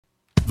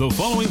The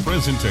following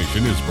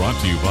presentation is brought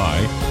to you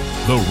by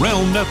The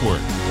Realm Network.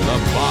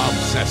 The Bob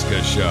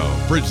Cesca Show,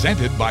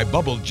 presented by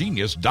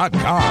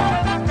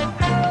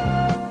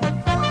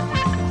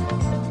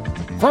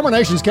BubbleGenius.com. From our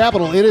nation's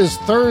capital, it is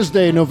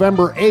Thursday,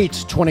 November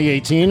 8th,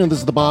 2018, and this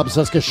is the Bob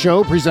Cesca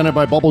Show, presented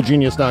by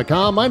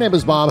BubbleGenius.com. My name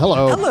is Bob.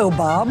 Hello. Hello,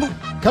 Bob.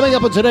 Coming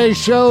up on today's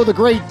show, the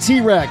great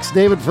TRex,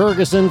 David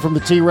Ferguson from the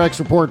TRex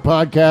Report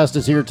podcast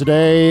is here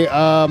today.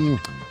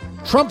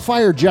 Trump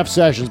fired Jeff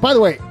Sessions. By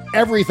the way,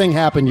 everything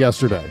happened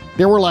yesterday.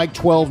 There were like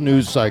 12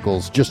 news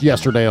cycles just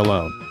yesterday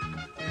alone.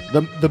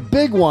 The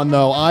big one,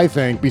 though, I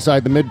think,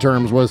 beside the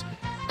midterms, was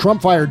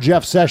Trump fired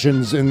Jeff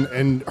Sessions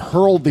and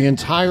hurled the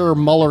entire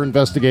Mueller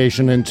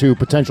investigation into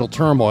potential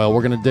turmoil.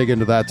 We're going to dig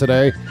into that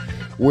today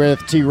with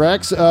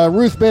T-Rex.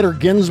 Ruth Bader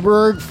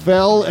Ginsburg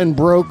fell and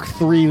broke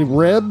 3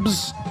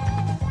 ribs.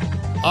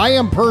 I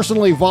am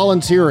personally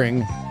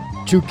volunteering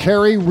to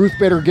carry Ruth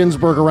Bader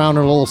Ginsburg around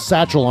in a little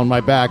satchel on my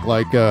back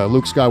like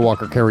Luke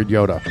Skywalker carried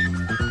Yoda.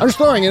 I'm just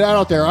throwing it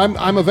out there.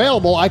 I'm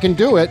available. I can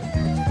do it.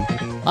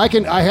 I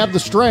have the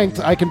strength.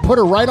 I can put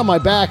her right on my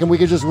back and we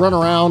could just run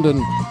around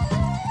and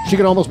she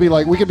could almost be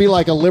like, we could be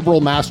like a liberal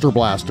master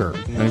blaster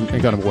in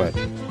kind of a way.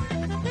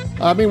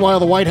 Meanwhile,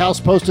 the White House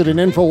posted an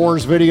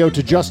Infowars video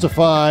to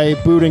justify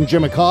booting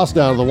Jim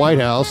Acosta out of the White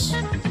House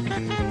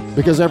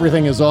because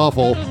everything is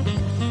awful.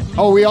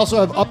 Oh, we also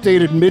have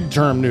updated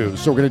midterm news,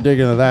 so we're going to dig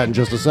into that in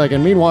just a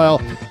second. Meanwhile,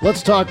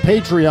 let's talk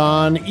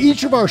Patreon.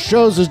 Each of our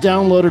shows is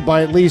downloaded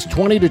by at least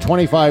 20 to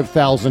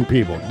 25,000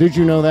 people. Did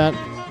you know that?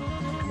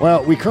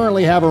 Well, we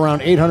currently have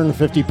around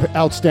 850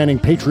 outstanding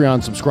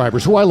Patreon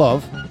subscribers, who I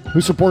love, who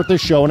support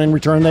this show, and in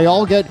return, they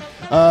all get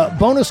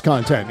bonus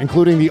content,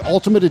 including the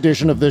ultimate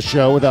edition of this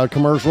show without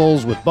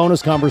commercials, with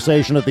bonus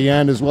conversation at the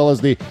end, as well as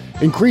the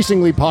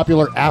increasingly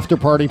popular After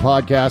Party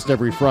podcast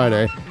every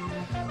Friday.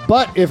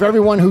 But if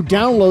everyone who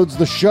downloads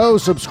the show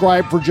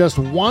subscribe for just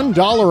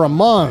 $1 a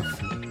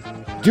month,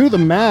 do the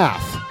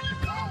math.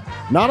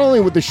 Not only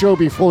would the show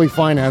be fully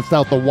financed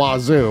out the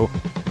wazoo,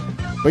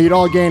 but you'd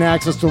all gain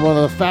access to one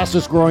of the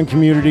fastest growing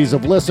communities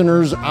of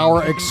listeners,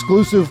 our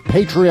exclusive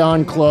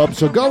Patreon club.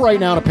 So go right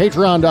now to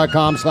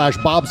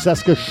patreon.com/Bob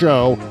Cesca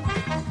Show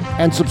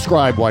and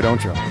subscribe. Why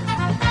don't you?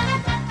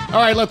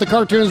 All right, let the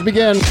cartoons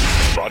begin.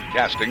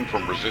 Broadcasting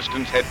from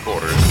Resistance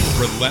Headquarters,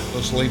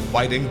 relentlessly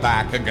fighting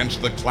back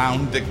against the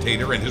clown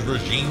dictator and his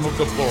regime of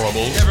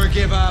deplorables. Never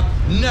give up,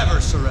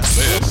 never surrender.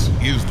 This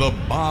is the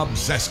Bob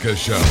Cesca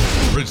Show,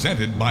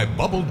 presented by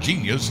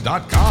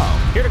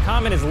BubbleGenius.com. Here to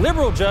comment is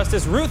liberal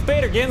Justice Ruth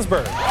Bader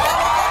Ginsburg.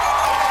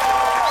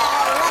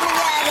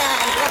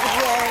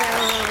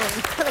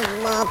 Put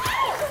him up.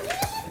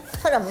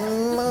 Put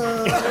him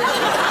up.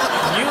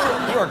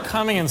 You are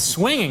coming and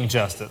swinging,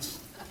 Justice.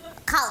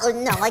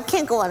 No, I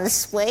can't go on a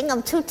swing.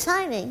 I'm too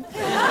tiny.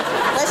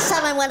 Last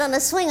time I went on a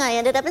swing, I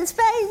ended up in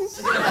space.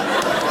 Okay, all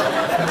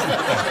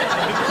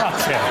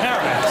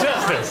right,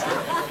 Justice.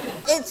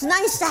 It's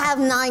nice to have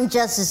 9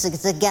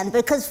 justices again,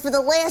 because for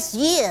the last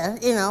year,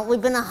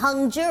 we've been a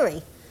hung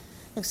jury.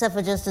 Except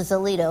for Justice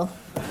Alito.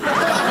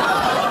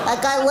 That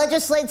guy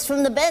legislates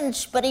from the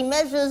bench, but he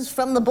measures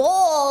from the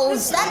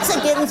balls. That's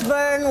a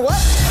Ginsburg.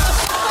 What?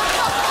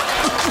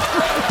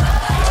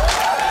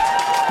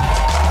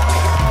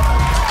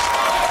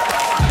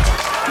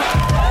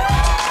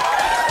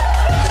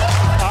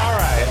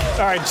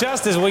 All right,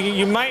 Justice, well,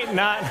 you might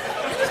not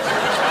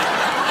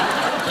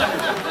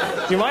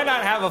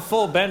have a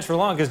full bench for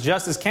long because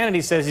Justice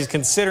Kennedy says he's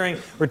considering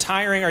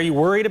retiring. Are you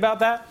worried about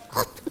that?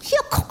 Yeah,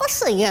 of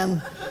course I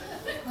am.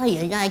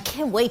 I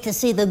can't wait to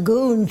see the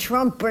goon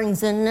Trump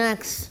brings in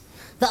next.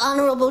 The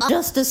Honorable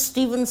Justice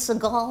Steven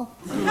Seagal.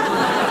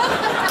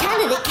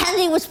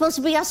 Kennedy was supposed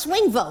to be our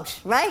swing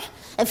vote, right?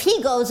 If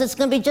he goes, it's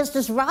going to be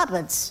Justice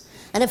Roberts.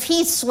 And if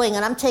he's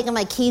swinging, I'm taking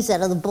my keys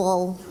out of the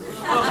bowl.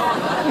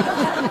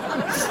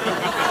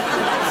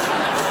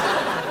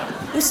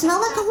 You smell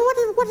like a...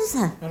 What is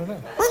that? I don't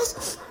know.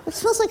 It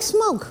smells like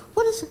smoke.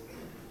 What is it?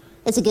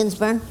 It's a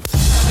Ginsburg.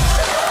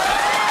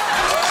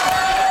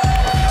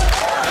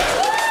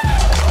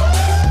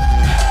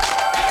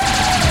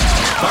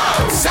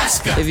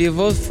 If you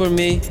vote for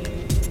me,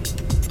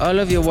 all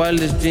of your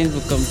wildest dreams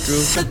will come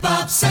true. The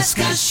Bob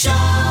Cesca Show.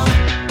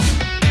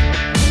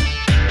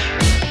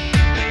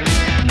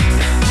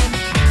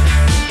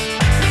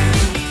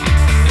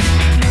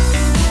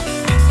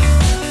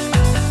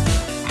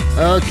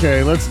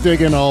 Okay, let's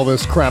dig in all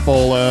this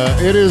crapola.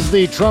 It is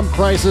the Trump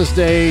crisis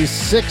day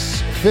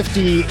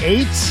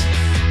 658.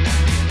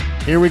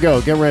 Here we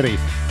go. Get ready.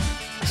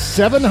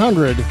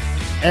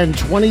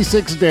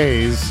 726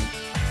 days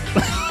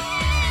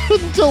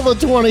until the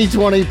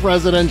 2020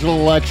 presidential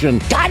election.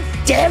 God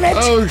damn it!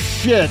 Oh,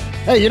 shit.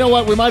 Hey, you know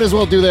what? We might as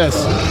well do this.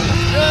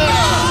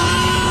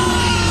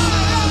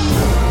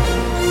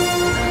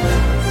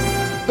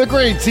 The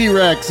great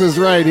T-Rex is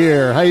right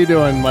here. How you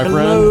doing, my friend?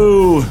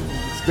 Hello.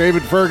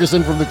 David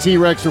Ferguson from the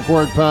TRex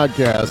Report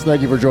podcast.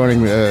 Thank you for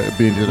joining me,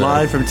 being today.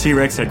 Live from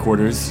TRex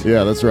headquarters.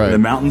 Yeah, that's right. In the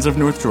mountains of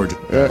North Georgia.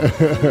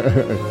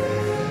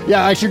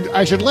 Yeah, I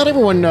should let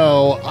everyone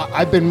know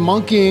I've been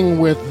monkeying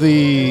with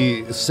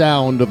the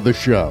sound of the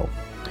show.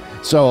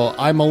 So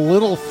I'm a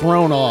little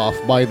thrown off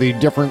by the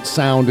different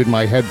sound in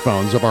my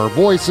headphones of our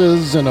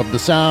voices and of the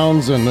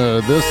sounds and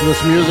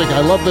this music.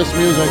 I love this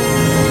music.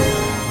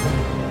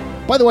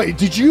 By the way,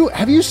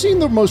 have you seen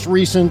the most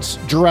recent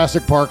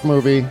Jurassic Park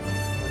movie?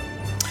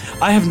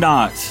 I have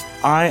not.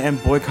 I am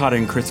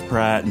boycotting Chris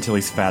Pratt until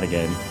he's fat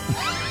again.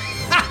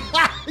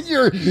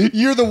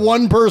 You're the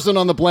one person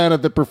on the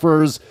planet that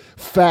prefers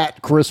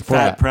fat Chris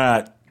Pratt. Fat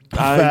Pratt.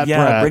 Fat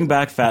yeah, Pratt. Bring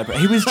back Fat Pratt.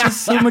 He was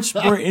just so much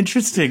more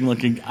interesting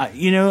looking.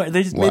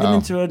 They just made him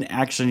into an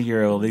action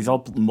hero. He's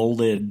all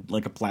molded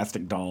like a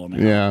plastic doll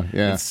now.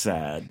 Yeah. It's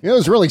sad. You know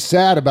what's really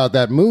sad about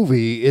that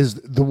movie is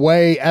the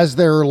way, as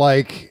they're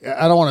like,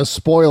 I don't want to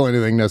spoil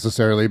anything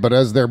necessarily, but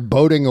as they're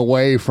boating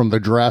away from the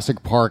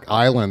Jurassic Park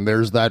island,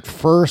 there's that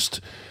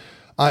first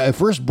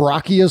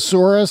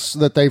Brachiosaurus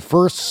that they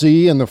first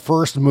see in the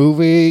first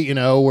movie,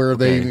 where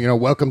they,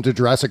 welcome to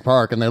Jurassic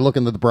Park, and they look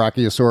into the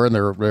Brachiosaur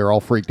and they're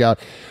all freaked out.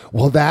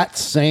 Well, that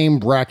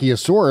same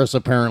Brachiosaurus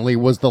apparently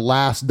was the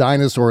last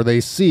dinosaur they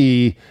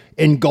see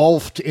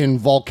engulfed in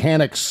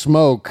volcanic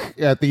smoke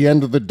at the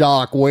end of the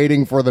dock,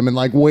 waiting for them and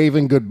like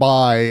waving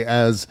goodbye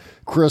as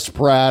Chris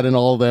Pratt and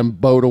all of them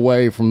boat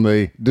away from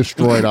the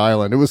destroyed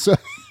island. It was so,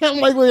 I'm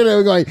like looking at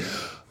it going,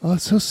 oh,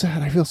 it's so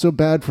sad. I feel so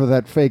bad for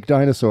that fake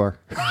dinosaur.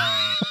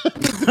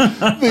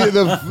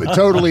 the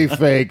totally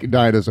fake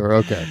dinosaur.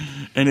 Okay.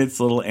 And its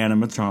little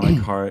animatronic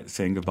heart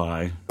saying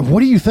goodbye. What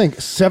do you think?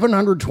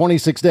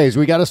 726 days.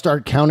 We got to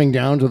start counting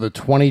down to the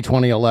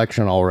 2020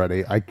 election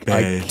already. I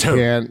can't.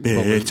 Yeah.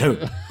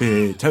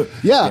 We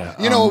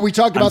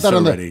talked about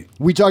that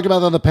we talked about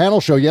that on the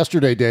panel show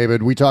yesterday,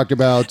 David. We talked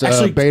about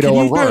Beto can you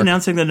O'Rourke. start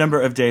announcing the number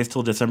of days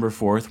till December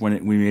 4th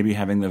when we may be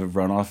having the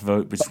runoff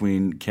vote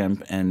between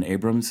Kemp and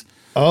Abrams?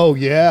 Oh,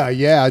 yeah.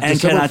 And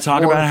December can I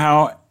talk 4th. about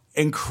how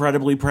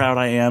incredibly proud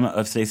I am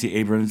of Stacey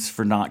Abrams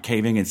for not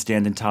caving and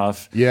standing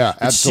tough? Yeah,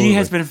 absolutely. She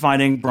has been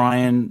fighting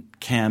Brian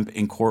Kemp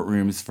in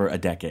courtrooms for a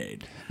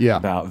decade. Yeah.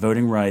 About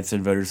voting rights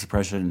and voter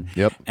suppression.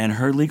 Yep. And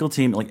her legal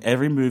team, like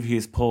every move he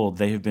has pulled,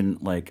 they have been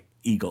like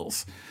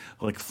eagles,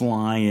 like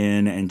fly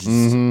in and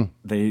just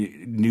they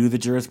knew the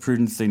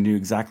jurisprudence, they knew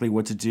exactly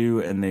what to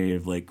do, and they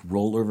have like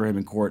rolled over him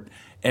in court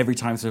every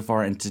time so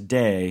far. And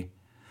today,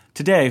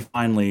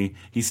 finally,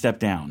 he stepped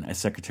down as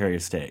Secretary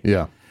of State.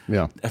 Yeah.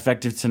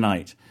 Effective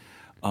tonight.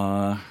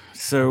 Well,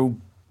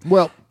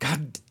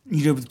 God,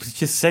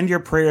 just send your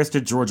prayers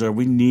to Georgia.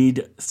 We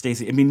need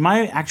Stacey. I mean,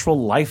 my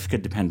actual life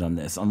could depend on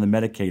this, on the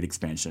Medicaid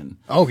expansion.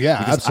 Oh, yeah,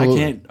 because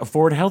absolutely. I can't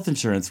afford health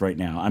insurance right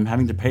now. I'm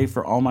having to pay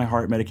for all my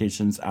heart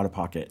medications out of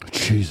pocket.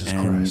 Jesus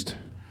Christ.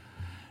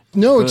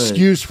 No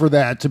excuse for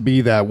that to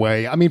be that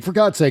way. I mean, for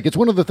God's sake, it's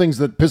one of the things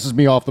that pisses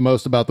me off the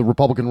most about the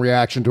Republican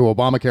reaction to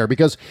Obamacare,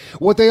 because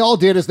what they all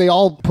did is they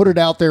all put it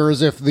out there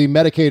as if the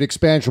Medicaid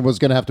expansion was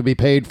going to have to be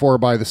paid for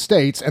by the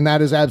states, and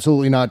that is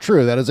absolutely not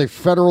true. That is a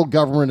federal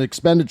government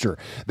expenditure.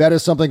 That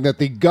is something that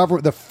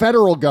the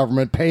federal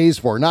government pays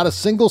for. Not a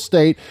single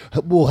state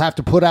will have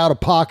to put out a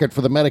pocket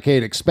for the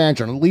Medicaid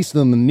expansion, at least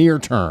in the near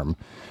term.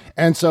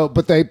 And so,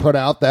 but they put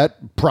out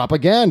that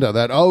propaganda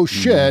that, oh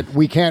shit,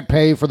 we can't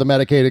pay for the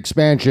Medicaid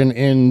expansion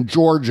in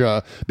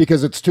Georgia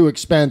because it's too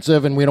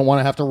expensive and we don't want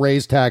to have to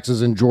raise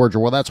taxes in Georgia.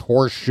 Well, that's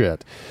horse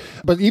shit.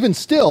 But even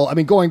still, I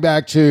mean, going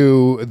back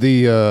to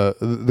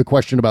the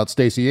question about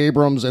Stacey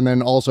Abrams, and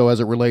then also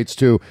as it relates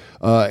to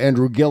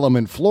Andrew Gillum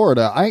in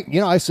Florida,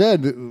 I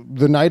said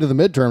the night of the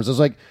midterms, I was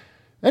like,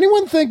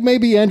 anyone think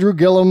maybe Andrew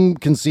Gillum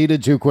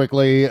conceded too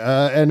quickly?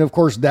 And of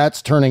course,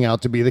 that's turning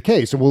out to be the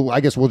case. So I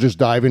guess we'll just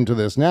dive into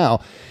this now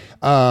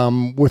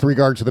with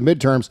regard to the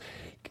midterms.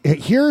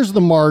 Here's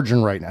the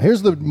margin right now.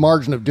 Here's the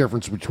margin of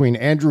difference between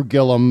Andrew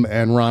Gillum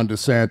and Ron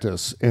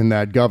DeSantis in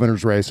that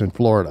governor's race in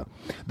Florida.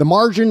 The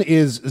margin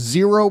is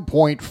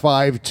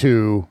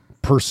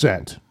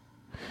 0.52%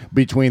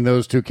 between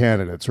those two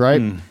candidates, right?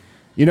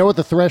 You know what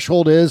the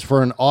threshold is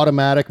for an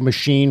automatic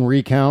machine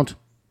recount?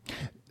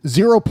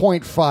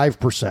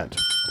 0.5%.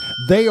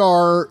 They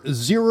are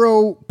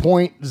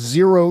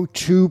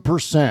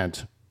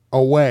 0.02%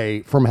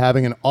 away from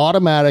having an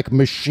automatic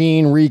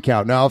machine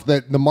recount. Now, if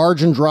the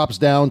margin drops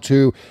down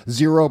to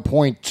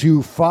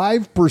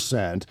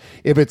 0.25%,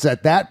 if it's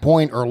at that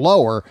point or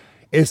lower,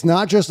 it's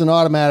not just an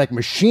automatic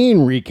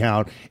machine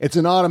recount, it's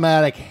an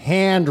automatic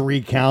hand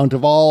recount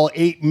of all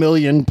 8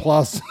 million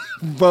plus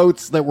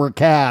votes that were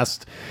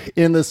cast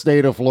in the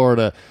state of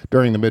Florida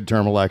during the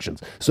midterm elections.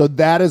 So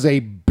that is a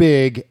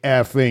big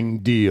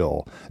effing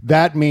deal.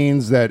 That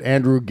means that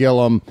Andrew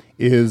Gillum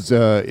is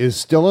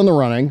still in the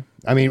running.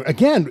 I mean,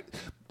 again,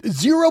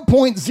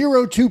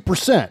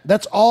 0.02%.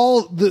 That's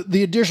all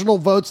the additional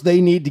votes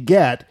they need to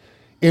get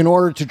in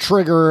order to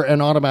trigger an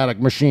automatic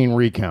machine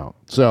recount.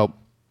 So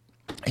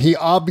He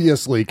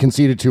obviously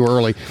conceded too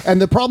early,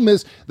 and the problem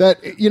is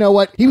that you know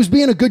what? He was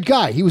being a good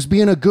guy. He was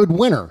being a good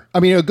winner.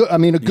 A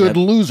good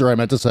loser. I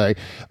meant to say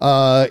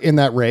in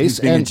that race. He's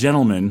being a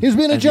gentleman. He was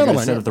being a gentleman. You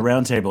guys said at the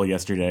round table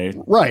yesterday,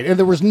 right? And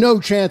there was no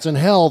chance in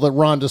hell that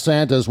Ron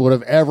DeSantis would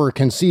have ever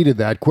conceded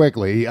that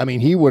quickly. I mean,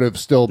 he would have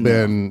still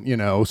been,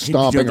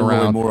 stomping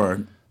around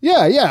more.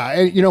 Yeah.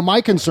 And,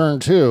 my concern,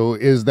 too,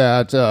 is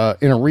that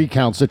in a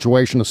recount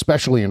situation,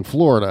 especially in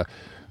Florida,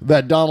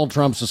 that Donald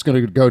Trump's just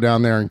going to go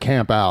down there and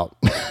camp out,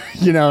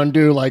 and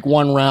do like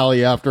one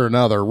rally after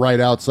another right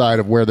outside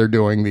of where they're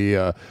doing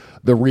the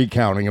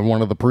recounting in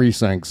one of the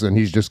precincts. And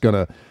it's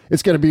going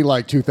to be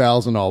like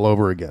 2000 all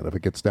over again if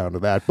it gets down to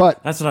that.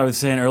 But that's what I was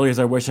saying earlier is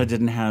I wish I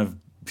didn't have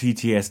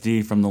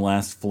PTSD from the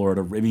last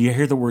Florida. I mean, you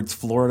hear the words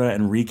Florida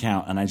and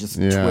recount, and I just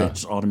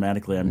twitch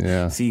automatically.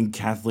 I'm seeing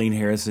Kathleen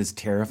Harris's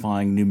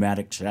terrifying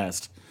pneumatic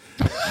chest.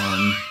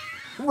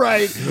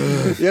 Right.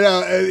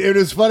 It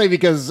was funny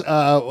because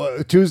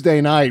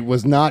Tuesday night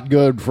was not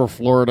good for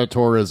Florida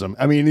tourism.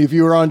 I mean, if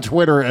you were on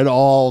Twitter at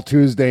all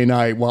Tuesday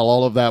night while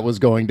all of that was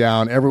going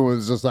down, everyone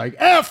was just like,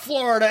 F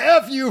Florida,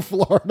 F you,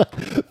 Florida.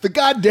 The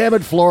goddamn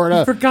it,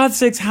 Florida. For God's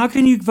sakes, how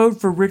can you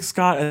vote for Rick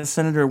Scott as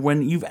senator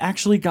when you've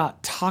actually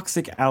got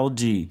toxic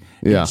algae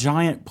in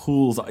giant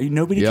pools?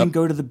 Nobody can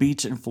go to the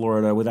beach in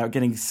Florida without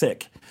getting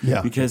sick.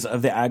 Yeah. Because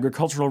of the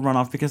agricultural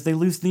runoff, because they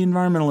lose the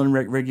environmental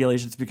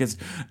regulations, because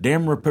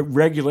damn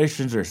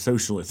regulations are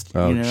socialist.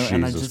 Oh,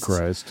 Jesus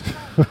Christ.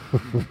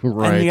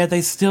 Right. And yet they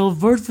still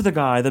vote for the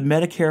guy, the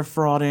Medicare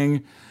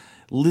frauding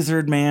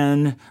lizard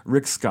man,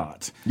 Rick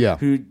Scott. Yeah.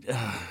 Who,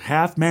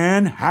 half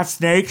man, half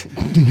snake.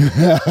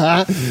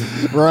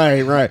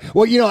 Right.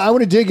 Well, I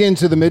want to dig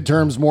into the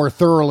midterms more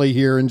thoroughly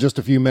here in just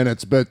a few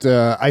minutes, but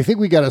I think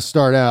we got to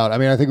start out. I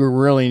mean, I think we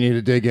really need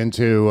to dig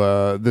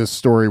into this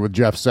story with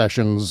Jeff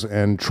Sessions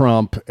and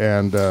Trump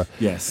and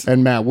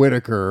Matt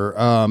Whitaker.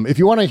 If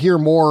you want to hear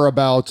more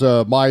about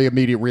my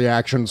immediate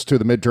reactions to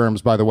the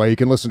midterms, by the way, you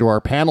can listen to our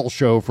panel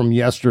show from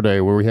yesterday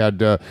where we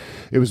had,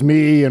 it was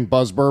me and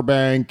Buzz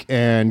Burbank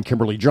and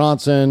Kimberly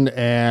Johnson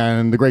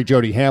and the great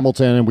Jody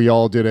Hamilton, and we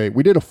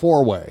did a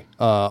four-way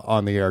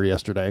on the air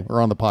yesterday,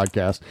 or on the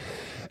podcast.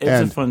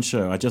 It's a fun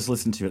show. I just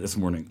listened to it this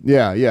morning.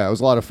 Yeah, it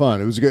was a lot of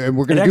fun. It was good.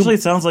 And it actually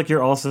sounds like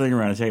you're all sitting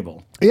around a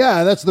table.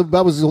 Yeah,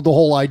 that was the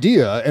whole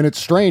idea. And it's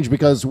strange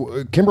because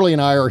Kimberly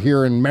and I are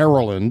here in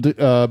Maryland,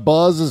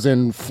 Buzz is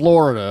in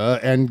Florida,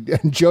 and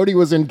Jody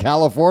was in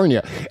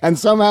California. And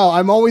somehow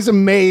I'm always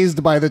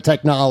amazed by the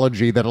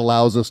technology that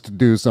allows us to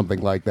do something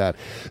like that.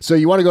 So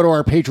you want to go to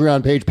our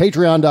Patreon page,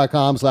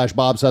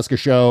 patreon.com/Bob Cesca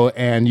Show,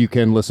 and you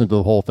can listen to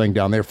the whole thing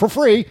down there for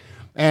free.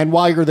 And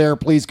while you're there,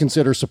 please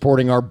consider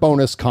supporting our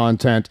bonus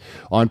content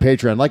on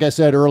Patreon. Like I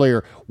said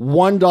earlier,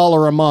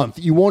 $1 a month.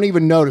 You won't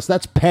even notice.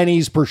 That's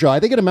pennies per show. I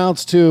think it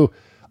amounts to,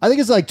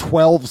 it's like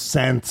 12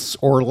 cents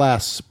or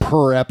less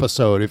per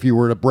episode if you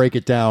were to break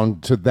it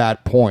down to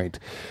that point.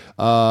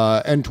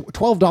 And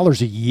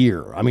 $12 a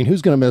year. I mean,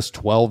 who's going to miss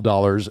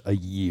 $12 a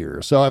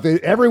year? So if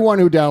everyone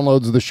who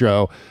downloads the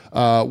show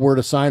were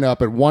to sign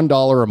up at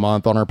 $1 a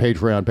month on our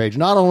Patreon page,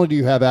 not only do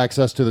you have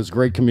access to this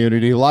great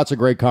community, lots of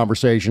great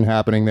conversation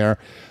happening there,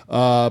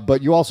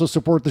 but you also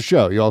support the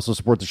show. You also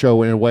support the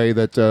show in a way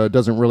that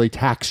doesn't really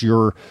tax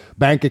your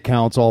bank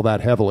accounts all that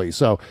heavily.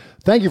 So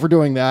thank you for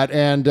doing that.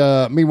 And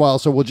meanwhile,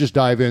 so we'll just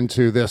dive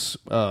into this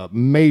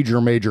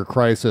major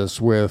crisis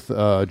with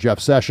Jeff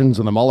Sessions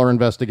and the Mueller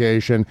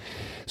investigation.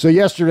 So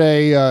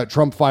yesterday,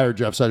 Trump fired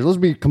Jeff Sessions. Let's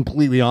be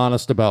completely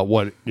honest about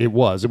what it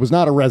was. It was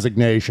not a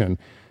resignation.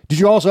 Did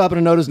you also happen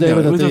to notice,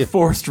 David? No, it was a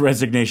forced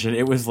resignation.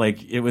 It was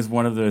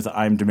one of those,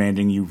 I'm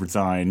demanding you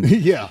resign.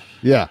 Yeah.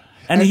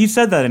 And he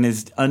said that in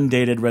his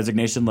undated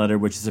resignation letter,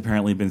 which has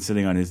apparently been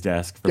sitting on his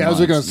desk for months. I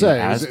was going to say.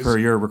 As per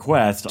your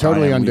request,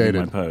 totally I am undated.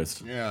 leaving my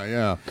post.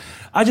 Yeah.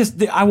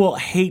 I will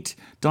hate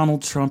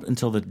Donald Trump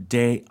until the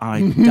day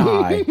I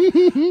die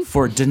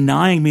for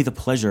denying me the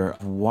pleasure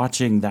of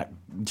watching that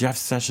Jeff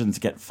Sessions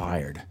get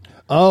fired.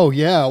 Oh,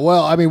 yeah.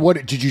 Well, I mean,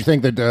 what did you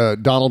think that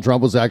Donald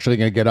Trump was actually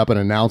going to get up and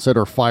announce it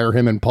or fire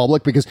him in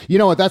public? Because you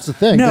know what? That's the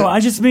thing. No, I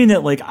just mean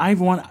that I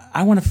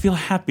want to feel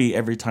happy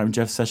every time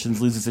Jeff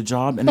Sessions loses a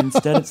job, and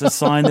instead it's a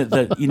sign that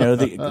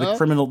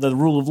the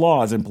rule of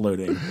law is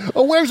imploding.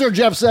 Oh, where's our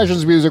Jeff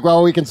Sessions music?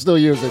 Well, we can still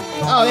use it.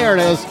 Oh, there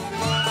it is.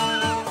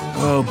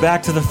 Oh,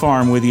 back to the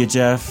farm with you,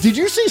 Jeff. Did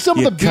you see some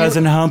of the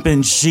cousin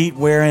humping, sheet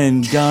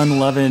wearing, gun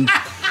loving?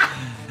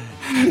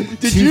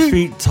 2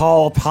 feet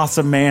tall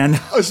possum man.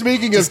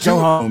 Speaking of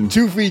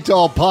 2 feet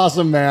tall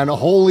possum man,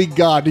 holy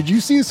God. Did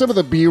you see some of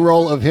the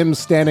B-roll of him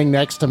standing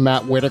next to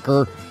Matt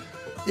Whitaker?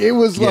 It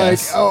was I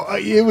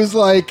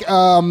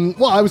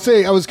would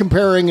say I was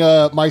comparing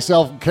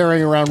myself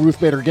carrying around Ruth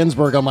Bader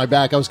Ginsburg on my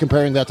back. I was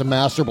comparing that to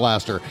Master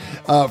Blaster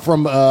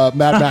from Mad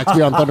Max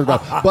Beyond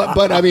Thunderdome.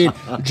 But I mean,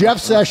 Jeff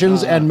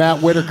Sessions and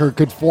Matt Whitaker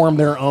could form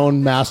their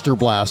own Master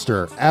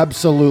Blaster.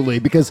 Absolutely.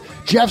 Because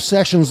Jeff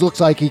Sessions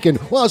looks like he can,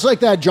 it's like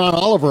that John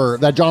Oliver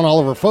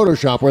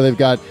Photoshop where they've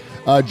got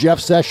Jeff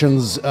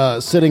Sessions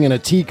sitting in a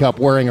teacup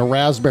wearing a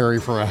raspberry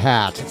for a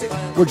hat,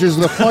 which is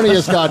the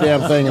funniest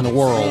goddamn thing in the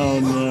world. Oh,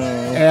 no.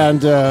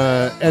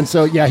 And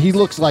so, yeah, he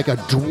looks like a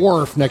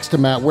dwarf next to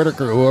Matt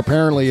Whitaker, who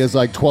apparently is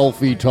like 12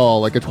 feet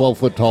tall, like a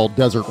 12-foot-tall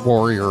desert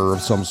warrior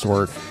of some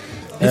sort.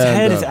 His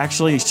head is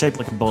actually shaped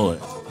like a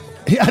bullet.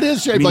 Yeah, it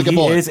is shaped like a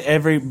bullet.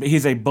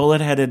 He's a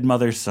bullet-headed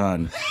mother's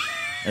son,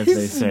 as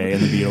they say in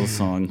the Beatles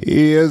song.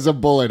 He is a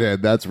bullet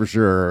head, that's for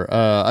sure.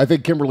 I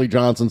think Kimberly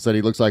Johnson said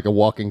he looks like a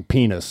walking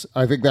penis.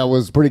 I think that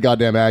was pretty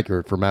goddamn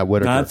accurate for Matt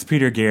Whitaker. That's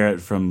Peter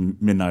Garrett from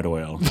Midnight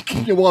Oil.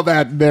 Well,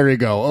 there you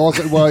go.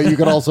 Also, well, you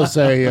could also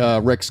say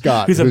Rick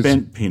Scott. Who's a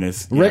bent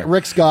penis. Yeah.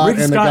 Rick Scott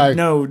and the guy...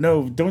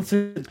 No,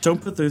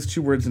 don't put those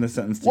two words in a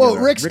sentence together.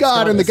 Well, Rick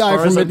Scott and the guy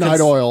from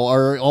Midnight Oil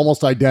are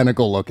almost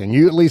identical looking.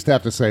 You at least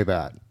have to say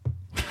that.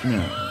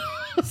 No.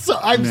 So,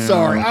 I'm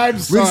sorry. Rick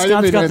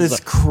Scott's got this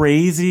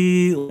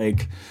crazy,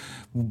 like,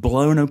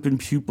 blown open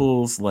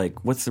pupils,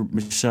 like, what's the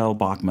Michelle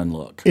Bachmann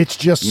look? It's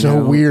just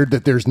so weird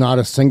that there's not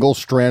a single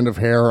strand of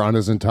hair on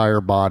his entire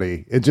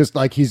body. It's just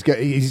like he's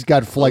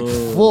got like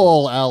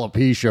full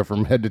alopecia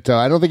from head to toe.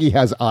 I don't think he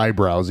has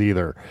eyebrows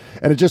either.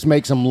 And it just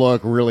makes him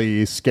look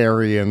really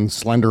scary and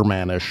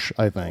Slenderman-ish,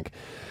 I think.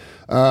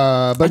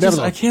 But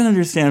I can't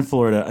understand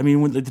Florida. I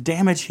mean, with the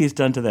damage he's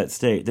done to that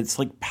state, that's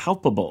like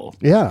palpable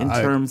in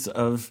terms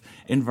of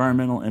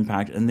environmental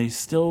impact, and they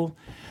still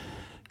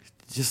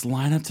just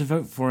line up to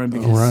vote for him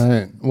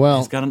because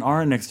he's got an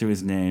R next to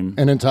his name.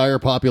 An entire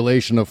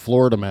population of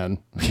Florida men.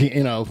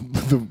 You know,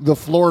 the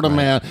Florida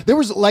man. There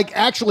was like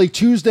actually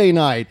Tuesday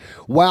night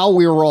while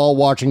we were all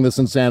watching this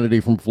insanity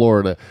from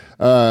Florida,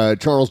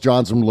 Charles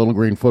Johnson from Little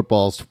Green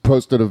Footballs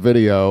posted a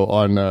video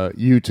on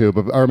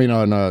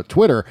on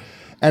Twitter.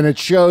 And it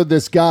showed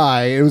this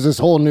guy, it was this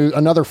whole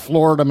another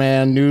Florida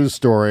man news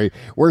story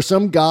where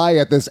some guy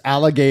at this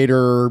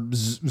alligator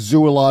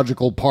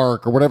zoological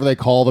park or whatever they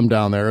call them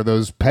down there,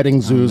 those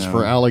petting zoos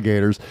for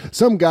alligators,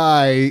 some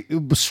guy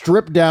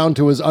stripped down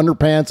to his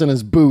underpants and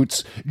his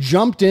boots,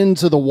 jumped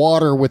into the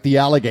water with the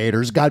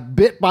alligators, got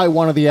bit by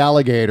one of the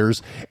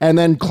alligators, and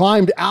then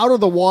climbed out of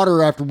the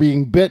water after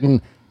being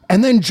bitten,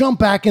 and then jump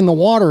back in the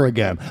water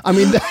again. I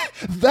mean,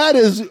 that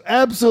is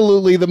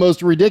absolutely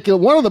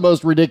one of the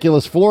most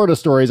ridiculous Florida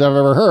stories I've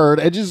ever heard.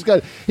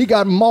 He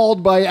got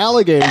mauled by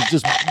alligators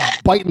just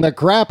biting the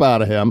crap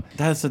out of him.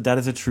 That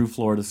is a true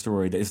Florida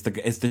story. It's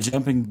the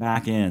jumping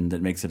back in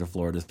that makes it a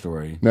Florida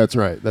story. That's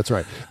right.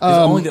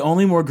 The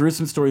only more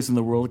gruesome stories in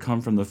the world come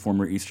from the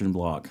former Eastern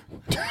Bloc.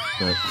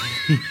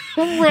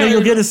 But,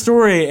 you'll get a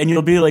story and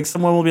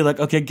someone will be like,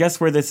 okay, guess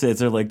where this is?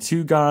 They're like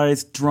two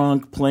guys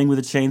drunk playing with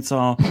a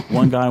chainsaw.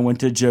 One guy went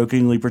to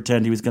jokingly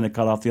pretend he was going to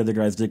cut off the other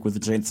guy's dick with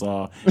a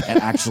chainsaw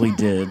and actually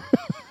did.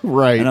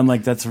 Right. And I'm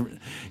like, that's,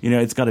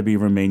 it's got to be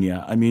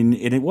Romania. I mean,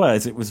 it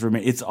was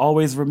Romania. It's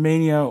always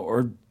Romania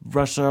or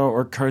Russia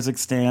or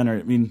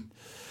Kazakhstan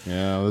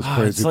yeah, those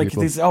crazy it's like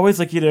people. It's always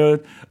like,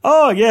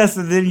 oh yes,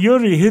 and then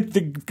Yuri hit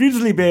the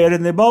grizzly bear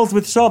in the balls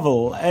with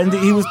shovel, and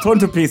he was torn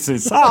to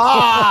pieces.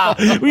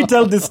 We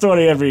tell this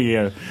story every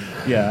year.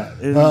 Yeah.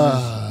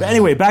 But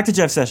anyway, back to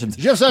Jeff Sessions.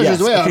 Jeff Sessions,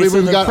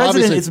 the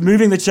president is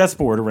moving the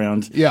chessboard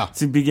around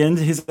to begin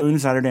his own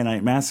Saturday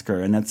Night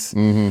Massacre, and that's...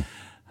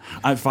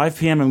 At 5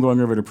 p.m., I'm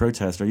going over to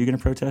protest. Are you going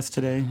to protest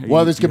today?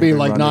 Well, there's going to be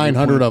like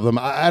 900 of them.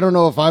 I don't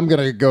know if I'm going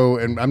to go,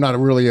 and I'm not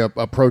really a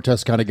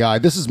protest kind of guy.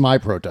 This is my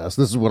protest.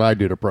 This is what I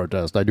do to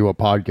protest. I do a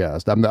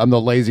podcast. I'm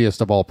the laziest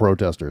of all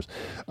protesters.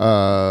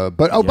 By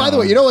the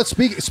way, you know what?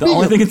 The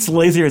only thing that's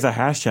lazier is a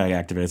hashtag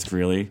activist,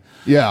 really.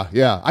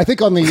 Yeah. I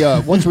think on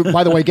the,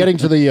 by the way, getting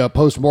to the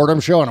post-mortem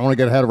show, and I don't want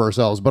to get ahead of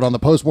ourselves, but on the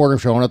post-mortem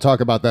show, I want to talk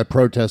about that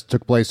protest that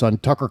took place on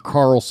Tucker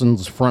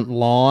Carlson's front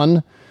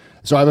lawn.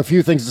 So I have a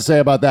few things to say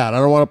about that. I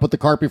don't want to put the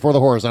cart before the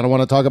horse. I don't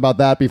want to talk about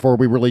that before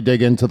we really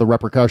dig into the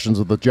repercussions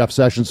of the Jeff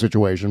Sessions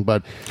situation.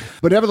 But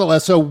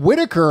nevertheless, so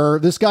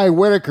this guy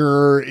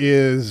Whitaker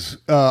is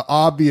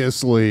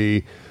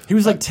obviously... He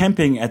was like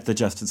temping at the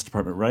Justice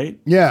Department, right?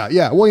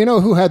 Yeah. Well, you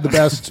know who had the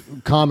best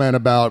comment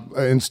about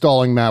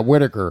installing Matt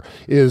Whitaker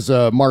is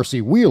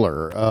Marcy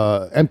Wheeler,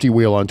 Empty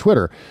Wheel on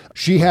Twitter.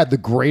 She had the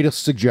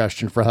greatest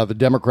suggestion for how the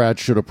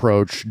Democrats should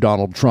approach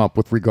Donald Trump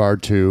with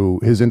regard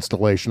to his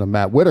installation of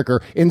Matt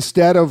Whitaker.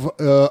 Instead of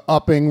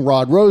upping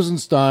Rod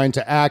Rosenstein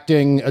to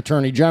acting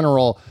attorney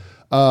general,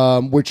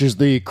 which is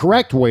the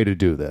correct way to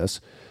do this,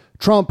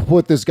 Trump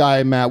put this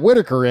guy, Matt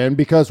Whitaker, in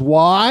because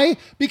why?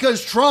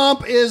 Because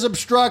Trump is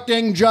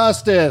obstructing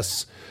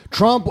justice.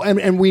 Trump,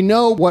 and we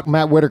know what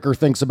Matt Whitaker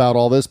thinks about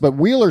all this, but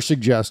Wheeler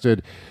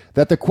suggested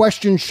that the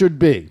question should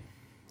be,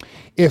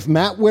 if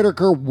Matt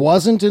Whitaker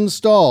wasn't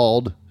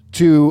installed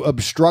to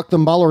obstruct the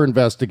Mueller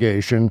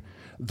investigation,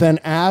 then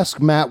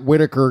ask Matt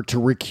Whitaker to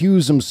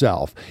recuse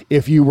himself.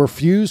 If you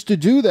refuse to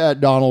do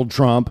that, Donald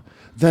Trump,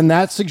 then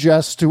that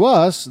suggests to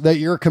us that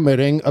you're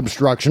committing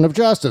obstruction of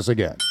justice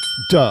again.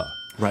 Duh.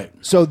 Right.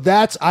 So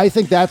I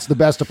think that's the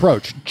best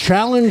approach.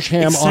 Challenge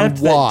him on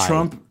why. That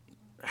Trump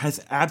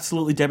has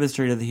absolutely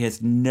demonstrated that he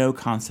has no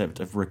concept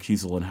of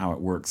recusal and how it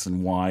works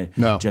and why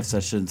Jeff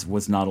Sessions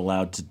was not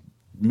allowed to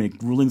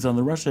make rulings on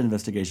the Russia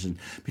investigation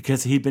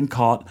because he'd been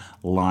caught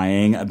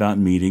lying about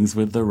meetings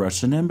with the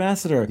Russian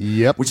ambassador.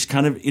 Yep. Which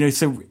kind of,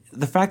 so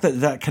the fact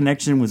that that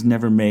connection was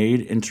never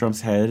made in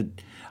Trump's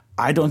head,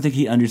 I don't think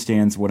he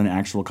understands what an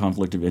actual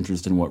conflict of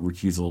interest and what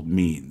recusal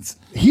means.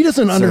 He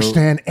doesn't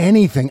understand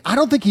anything. I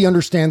don't think he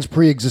understands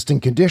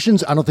pre-existing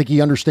conditions. I don't think he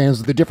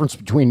understands the difference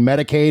between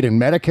Medicaid and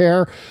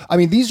Medicare. I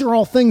mean, these are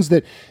all things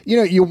that,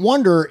 you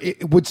wonder,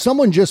 would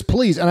someone just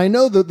please, and I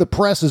know that the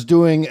press is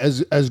doing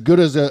as good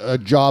as a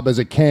job as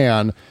it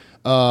can,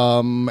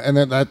 and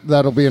then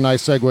that'll be a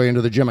nice segue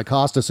into the Jim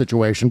Acosta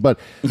situation. But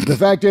the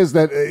fact is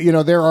that,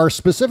 there are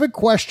specific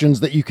questions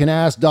that you can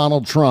ask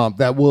Donald Trump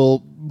that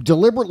will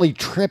deliberately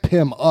trip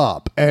him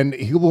up, and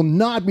he will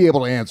not be able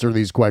to answer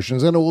these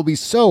questions, and it will be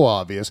so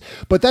obvious.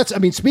 But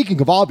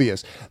speaking of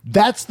obvious,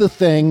 that's the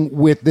thing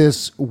with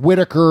this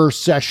Whitaker,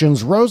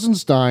 Sessions,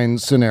 Rosenstein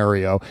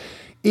scenario.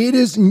 It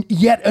is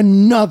yet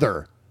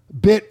another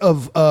bit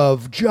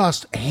of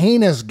just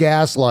heinous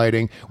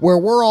gaslighting where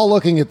we're all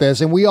looking at this,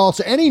 and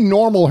any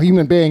normal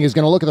human being is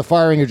going to look at the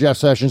firing of Jeff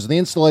Sessions and the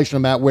installation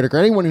of Matt Whitaker.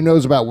 Anyone who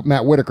knows about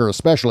Matt Whitaker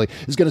especially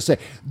is going to say,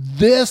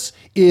 this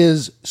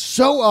is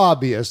so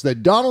obvious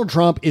that Donald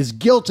Trump is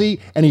guilty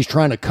and he's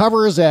trying to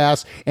cover his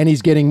ass, and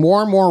he's getting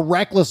more and more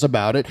reckless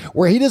about it,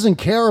 where he doesn't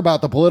care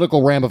about the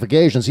political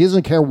ramifications. He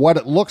doesn't care what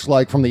it looks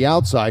like from the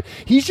outside.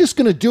 He's just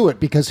going to do it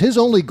because his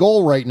only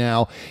goal right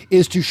now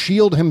is to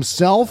shield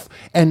himself,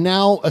 and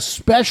now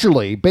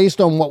especially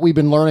based on what we've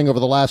been learning over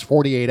the last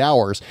 48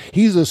 hours,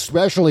 he's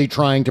especially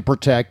trying to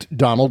protect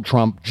Donald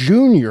Trump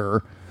Jr.,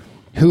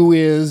 who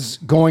is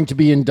going to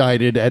be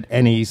indicted at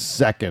any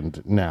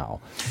second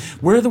now.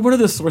 What are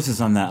the sources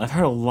on that? I've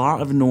heard a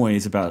lot of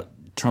noise about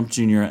Trump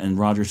Jr. and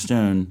Roger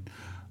Stone,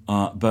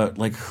 but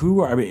who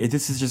are?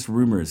 This is just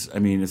rumors.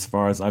 As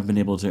far as I've been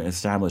able to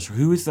establish,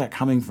 who is that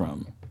coming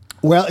from?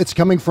 Well, it's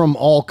coming from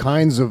all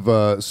kinds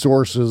of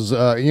sources.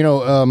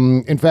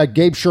 In fact,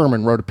 Gabe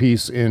Sherman wrote a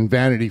piece in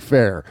Vanity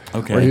Fair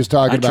where he was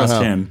talking about trust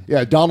how him.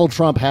 Donald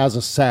Trump has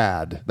a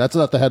SAD. That's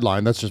not the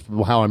headline. That's just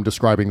how I'm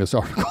describing this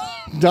article.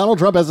 Donald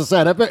Trump has a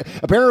SAD.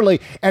 Apparently,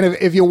 and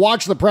if you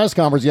watch the press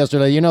conference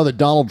yesterday, you know that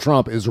Donald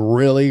Trump is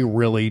really,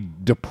 really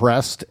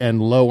depressed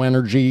and low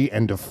energy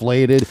and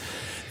deflated.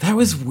 That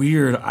was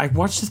weird. I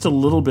watched just a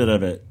little bit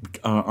of it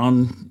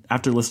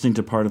after listening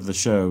to part of the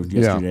show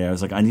yesterday. I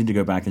was like, I need to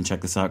go back and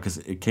check this out because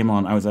it came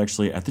on. I was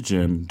actually at the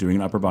gym doing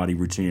an upper body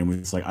routine, and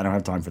was like, I don't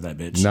have time for that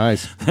bitch.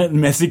 Nice. That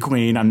messy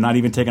queen. I'm not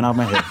even taking off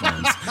my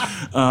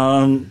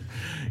headphones.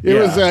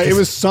 It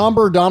was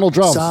somber Donald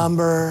Trump.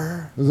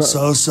 Somber.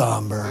 So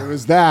somber. It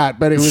was that,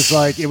 but it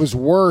was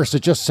worse.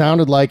 It just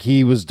sounded like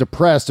he was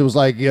depressed. It was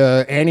like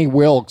Annie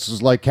Wilkes. It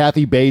was like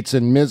Kathy Bates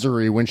in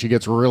Misery when she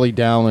gets really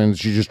down and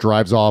she just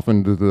drives off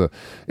into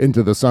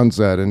the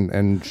sunset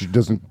and she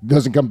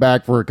doesn't come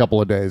back for a couple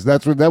of days.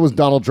 That was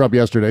Donald Trump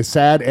yesterday.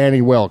 Sad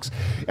Annie Wilkes.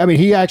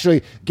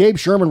 Gabe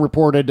Sherman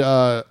reported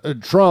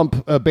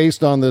Trump,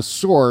 based on this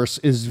source,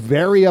 is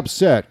very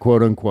upset,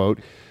 quote unquote,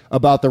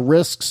 about the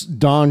risks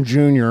Don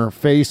Jr.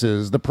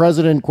 faces. The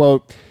president,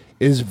 quote,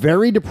 is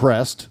very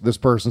depressed, this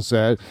person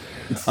said.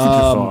 It's super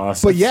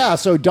fast. But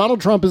so Donald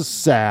Trump is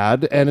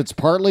sad, and it's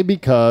partly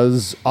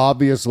because,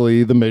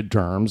 obviously, the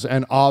midterms,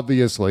 and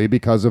obviously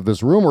because of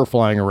this rumor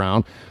flying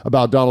around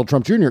about Donald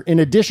Trump Jr. In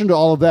addition to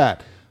all of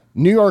that,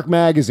 New York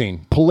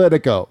Magazine,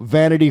 Politico,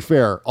 Vanity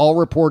Fair, all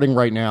reporting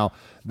right now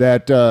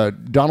that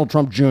Donald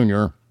Trump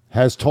Jr.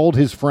 has told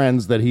his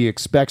friends that he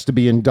expects to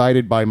be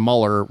indicted by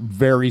Mueller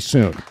very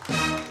soon.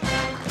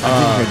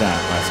 I did hear that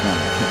last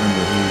night. I can't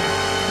remember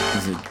who.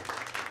 Is it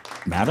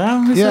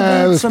Maddow?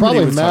 Yeah, it was Somebody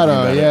probably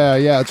Maddow.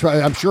 Yeah. It's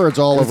right. I'm sure it's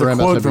all over MSNBC. It's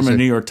a quote from a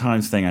New York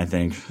Times thing, I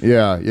think.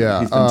 Yeah.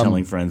 He's been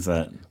telling friends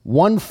that.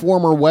 One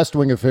former West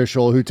Wing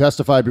official who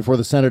testified before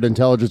the Senate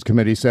Intelligence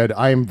Committee said,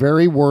 I am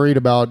very worried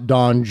about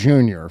Don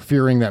Jr.,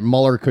 fearing that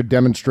Mueller could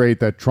demonstrate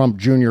that Trump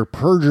Jr.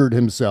 perjured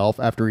himself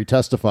after he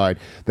testified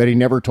that he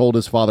never told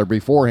his father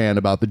beforehand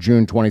about the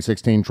June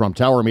 2016 Trump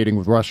Tower meeting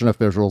with Russian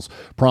officials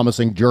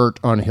promising dirt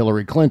on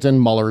Hillary Clinton.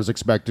 Mueller is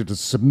expected to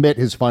submit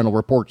his final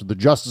report to the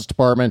Justice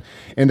Department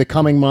in the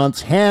coming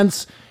months.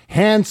 Hence,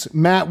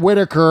 Matt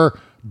Whitaker.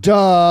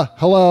 Duh.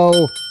 Hello.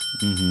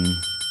 Mm-hmm.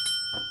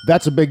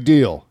 That's a big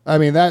deal.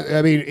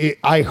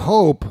 I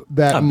hope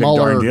that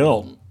Mueller. Big darn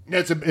deal.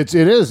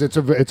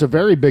 It's a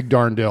very big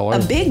darn deal. A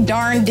big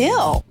darn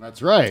deal.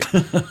 That's right.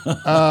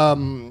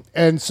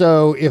 And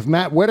so if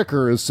Matt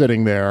Whitaker is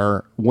sitting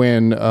there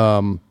when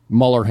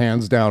Mueller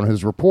hands down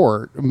his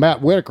report,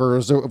 Matt Whitaker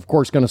is, of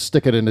course, going to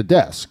stick it in a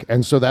desk.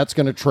 And so that's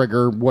going to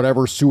trigger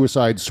whatever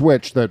suicide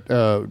switch that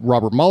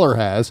Robert Mueller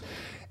has.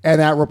 And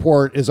that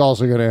report is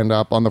also going to end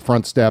up on the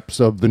front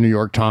steps of the New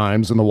York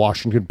Times and the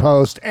Washington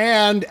Post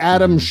and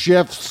Adam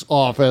Schiff's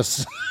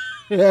office.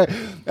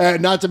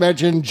 Not to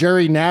mention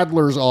Jerry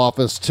Nadler's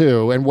office,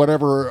 too, and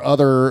whatever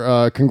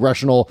other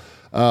congressional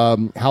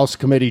House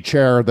committee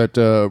chair that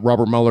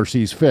Robert Mueller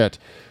sees fit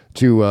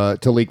to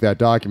leak that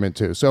document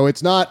to. So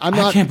it's not...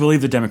 I can't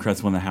believe the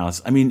Democrats won the House.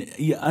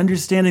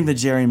 Understanding the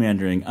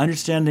gerrymandering,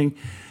 understanding...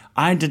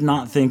 I did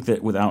not think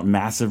that without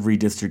massive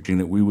redistricting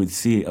that we would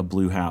see a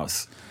blue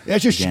house. It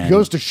just again.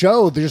 goes to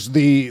show there's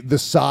the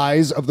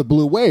size of the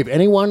blue wave.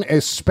 Anyone,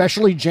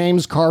 especially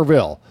James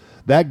Carville,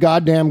 that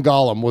goddamn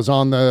Gollum was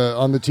on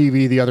the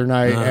TV the other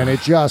night, and it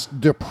just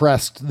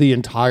depressed the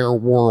entire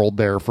world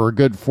there for a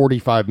good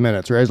 45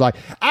 minutes. Where he's like,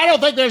 I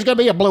don't think there's going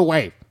to be a blue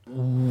wave.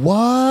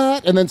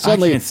 What? And then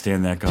suddenly, I can't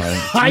stand that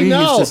guy. I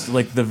know. He's just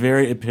like the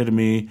very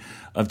epitome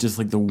of just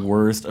like the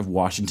worst of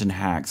Washington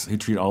hacks who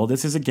treat all of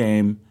this as a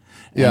game,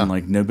 and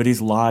like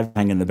nobody's live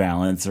hanging the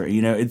balance, or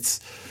it's.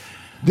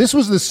 This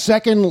was the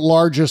second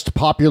largest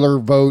popular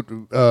vote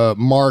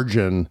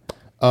margin,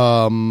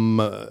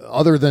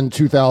 other than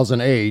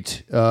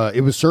 2008.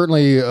 It was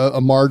certainly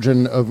a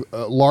margin of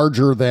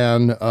larger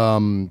than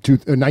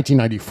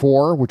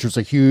 1994, which was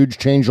a huge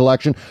change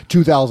election.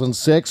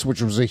 2006,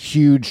 which was a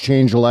huge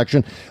change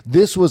election.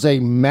 This was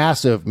a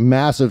massive,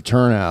 massive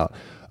turnout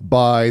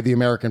by the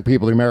American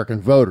people, the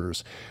American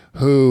voters,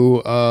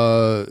 who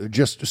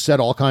just set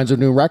all kinds of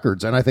new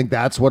records. And I think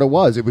that's what it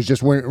was. It was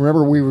just,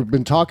 remember, we've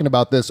been talking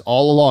about this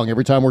all along.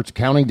 Every time we're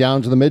counting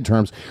down to the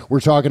midterms, we're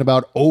talking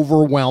about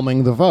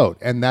overwhelming the vote.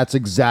 And that's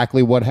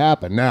exactly what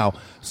happened. Now,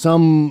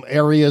 some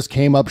areas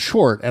came up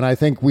short. And I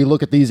think we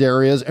look at these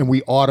areas and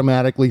we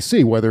automatically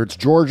see, whether it's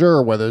Georgia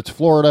or whether it's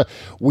Florida,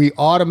 we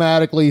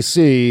automatically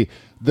see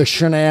the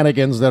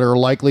shenanigans that are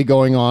likely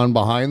going on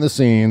behind the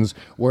scenes,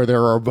 where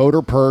there are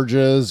voter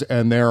purges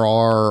and there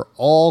are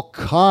all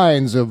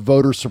kinds of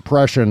voter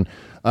suppression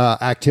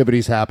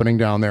activities happening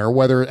down there.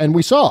 And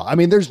we saw, I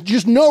mean, there's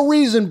just no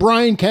reason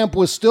Brian Kemp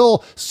was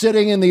still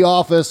sitting in the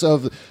office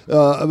of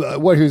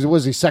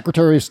was he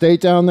Secretary of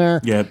State down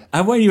there? Yeah, I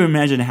want you to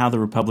imagine how the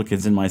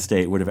Republicans in my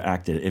state would have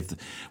acted if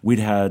we'd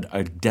had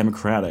a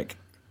Democratic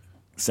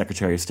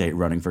Secretary of State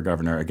running for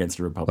governor against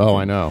a Republican. Oh,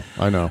 I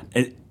know.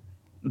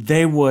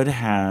 They would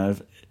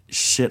have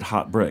shit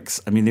hot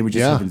bricks. I mean, they would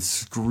just have been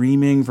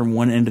screaming from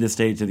one end of the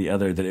state to the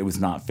other that it was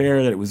not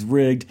fair, that it was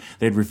rigged.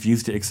 They'd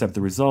refused to accept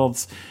the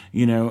results.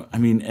 Yeah, I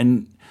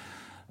know.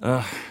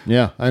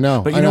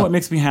 But you know what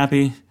makes me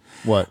happy?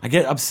 What? I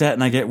get upset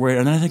and I get worried,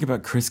 and then I think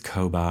about Chris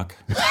Kobach.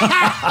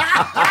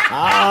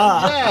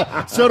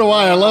 Yeah, so do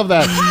I. I love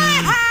that.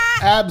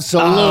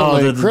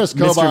 Absolutely. Chris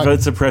Kobach, Mr.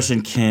 Vote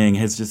Suppression King,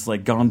 has just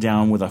like gone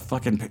down with a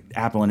fucking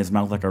apple in his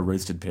mouth like a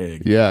roasted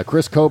pig. Yeah,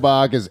 Chris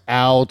Kobach is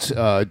out.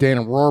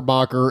 Dana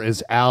Rohrabacher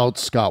is out.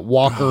 Scott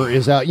Walker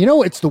is out. You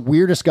know, it's the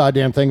weirdest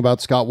goddamn thing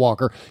about Scott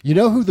Walker. You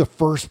know who the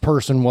first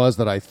person was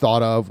that I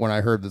thought of when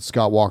I heard that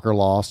Scott Walker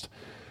lost?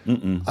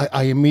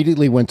 I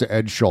immediately went to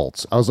Ed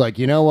Schultz. I was like,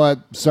 you know what?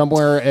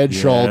 Somewhere Ed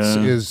Schultz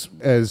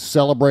is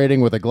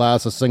celebrating with a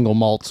glass of single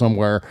malt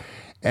somewhere.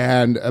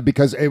 And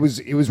because it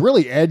was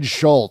really Ed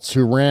Schultz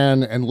who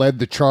ran and led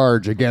the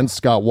charge against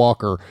Scott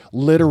Walker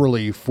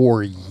literally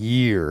for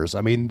years.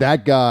 I mean,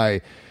 that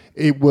guy,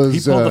 he pulled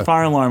the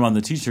fire alarm on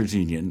the teachers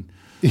union.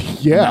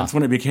 Yeah, and that's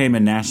when it became a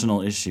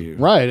national issue,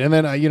 right? And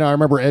then I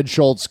remember Ed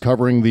Schultz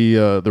covering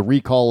the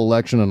recall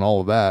election and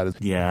all of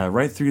that. Yeah,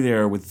 right through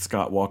there with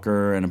Scott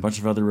Walker and a bunch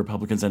of other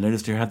Republicans. I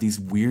noticed who have these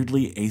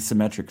weirdly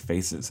asymmetric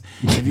faces.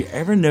 Have you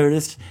ever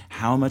noticed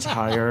how much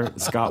higher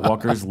Scott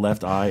Walker's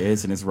left eye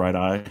is than his right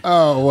eye?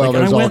 Oh well,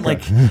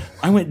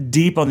 I went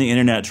deep on the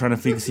internet trying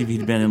to see if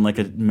he'd been in like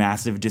a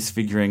massive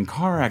disfiguring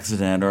car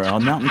accident or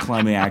a mountain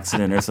climbing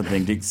accident or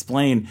something to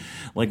explain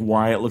like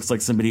why it looks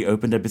like somebody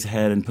opened up his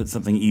head and put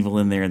something evil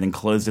in there and then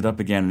closed it up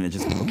again, and it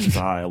just poked his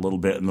eye a little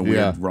bit in the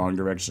weird wrong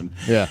direction.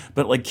 Yeah.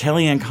 But like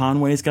Kellyanne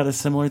Conway's got a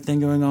similar thing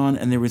going on,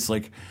 and there was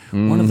like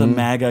one of the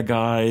MAGA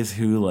guys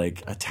who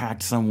like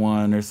attacked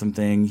someone or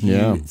something. He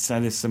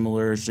had a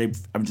similar shape.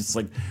 I'm just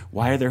like,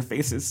 why are their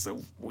faces so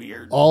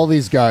weird? All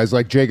these guys,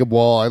 like Jacob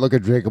Wall, I look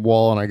at Jacob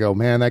Wall and I go,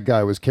 man, that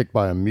guy was kicked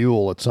by a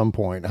mule at some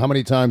point. How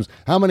many times?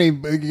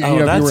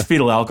 That's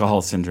fetal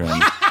alcohol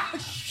syndrome.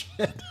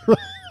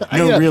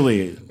 No,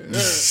 really.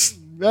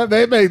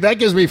 That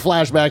gives me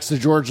flashbacks to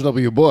George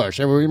W. Bush.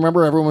 I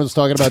remember everyone was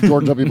talking about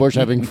George W. Bush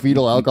having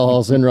fetal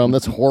alcohol syndrome.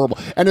 That's horrible.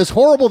 And it's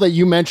horrible that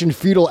you mentioned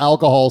fetal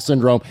alcohol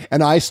syndrome,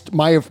 and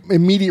my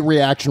immediate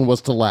reaction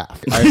was to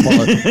laugh.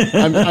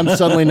 I'm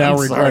suddenly now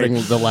regretting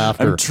the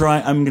laughter.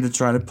 I'm going to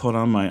try to put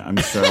on my I'm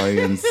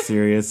sorry and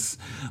serious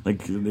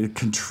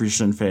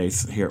contrition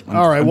face here.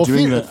 All right.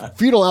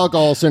 Fetal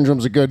alcohol syndrome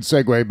is a good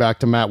segue back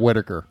to Matt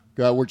Whitaker.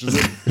 Which is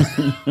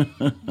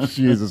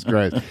Jesus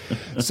Christ.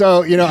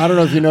 So, I don't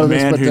know if you know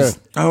this,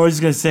 but I was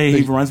just going to say,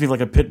 he reminds me of like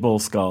a pit bull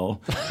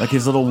skull. Like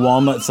his little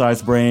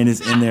walnut-sized brain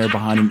is in there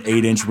behind an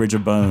 8-inch ridge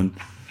of bone.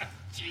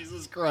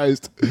 Jesus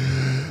Christ.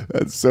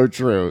 That's so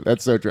true.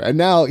 And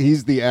now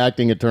he's the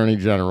acting attorney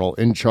general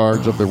in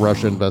charge of the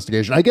Russia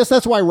investigation. I guess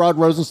that's why Rod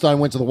Rosenstein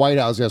went to the White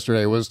House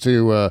yesterday, was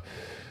to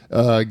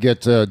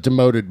get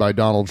demoted by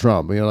Donald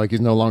Trump. He's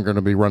no longer going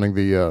to be running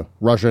the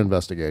Russia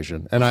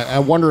investigation. And I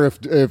wonder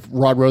if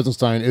Rod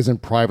Rosenstein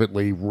isn't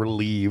privately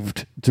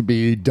relieved to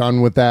be done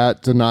with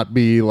that, to not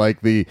be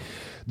like the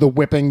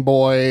whipping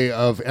boy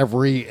of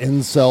every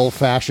incel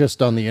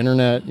fascist on the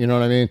internet. You know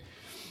what I mean?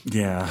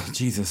 Yeah,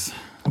 Jesus.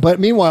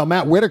 But meanwhile,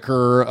 Matt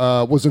Whitaker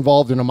was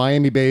involved in a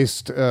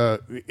Miami-based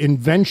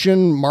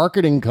invention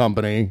marketing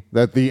company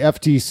that the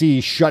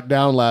FTC shut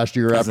down last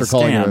year after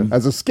calling it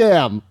as a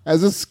scam.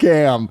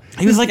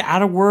 He was like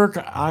out of work,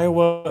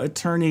 Iowa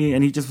attorney,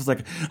 and he just was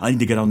like, I need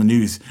to get on the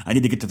news. I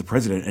need to get to the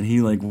president. And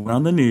he like went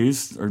on the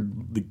news or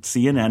the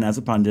CNN as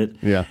a pundit.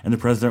 Yeah. And the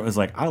president was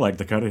like, I like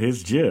the cut of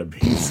his jib.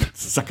 He's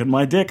sucking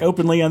my dick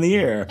openly on the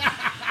air.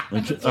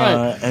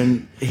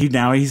 And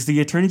he's the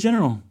attorney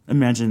general.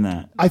 Imagine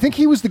that. I think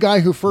he was the guy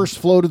who first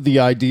floated the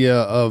idea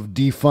of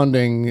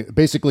defunding,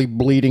 basically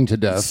bleeding to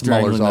death,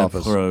 Mueller's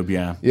office. Probe,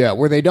 yeah. Yeah,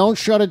 where they don't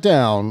shut it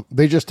down,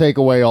 they just take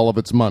away all of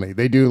its money.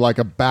 They do like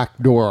a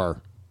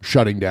backdoor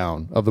shutting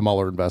down of the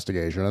Mueller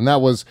investigation. And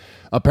that was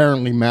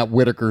apparently Matt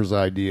Whitaker's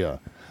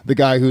idea, the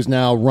guy who's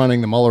now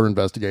running the Mueller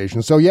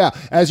investigation. So, yeah,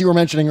 as you were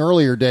mentioning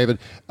earlier, David,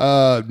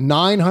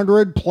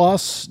 900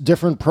 plus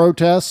different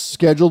protests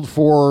scheduled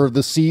for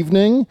this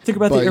evening. Think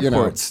about the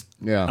airports.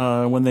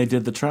 Yeah. When they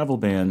did the travel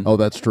ban. Oh,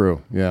 that's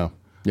true. Yeah.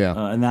 Yeah.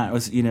 And that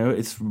was,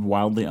 it's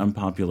wildly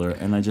unpopular.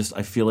 And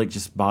I feel like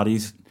just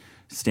bodies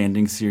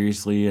standing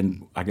seriously,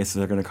 and I guess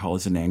they're going to call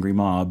us an angry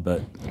mob,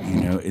 but,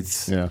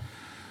 it's... Yeah.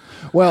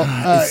 Well,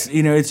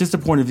 it's just a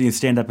point of view.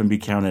 Stand up and be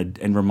counted,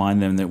 and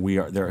remind them that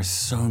there are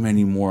so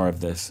many more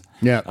of this.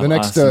 Yeah, the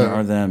next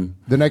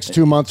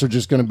 2 months are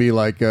just going to be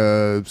like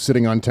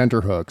sitting on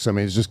tenterhooks. I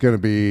mean, it's just going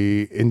to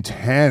be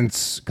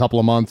intense couple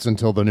of months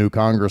until the new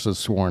Congress is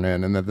sworn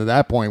in, and at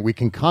that point, we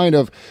can kind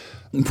of.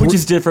 Which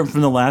is different from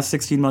the last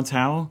 16 months,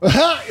 how?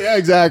 Yeah,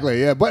 exactly.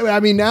 Yeah, but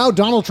I mean, now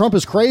Donald Trump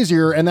is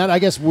crazier, and that, I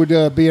guess, would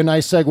be a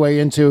nice segue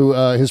into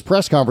his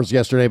press conference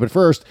yesterday. But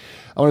first,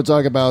 I want to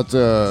talk about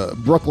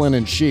Brooklyn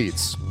and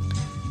Sheets.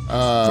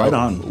 Right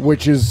on.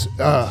 Which is,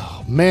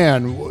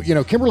 man,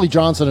 Kimberly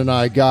Johnson and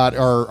I got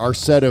our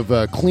set of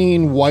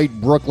clean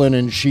white Brooklyn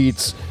and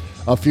Sheets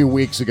a few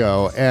weeks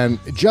ago, and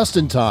just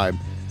in time.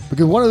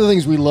 Because one of the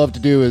things we love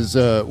to do is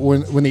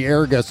when the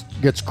air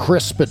gets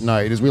crisp at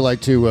night is we like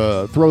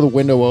to throw the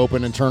window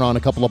open and turn on a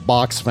couple of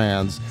box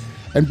fans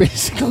and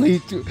basically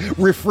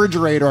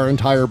refrigerate our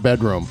entire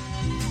bedroom.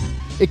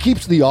 It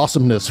keeps the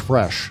awesomeness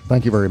fresh.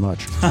 Thank you very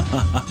much.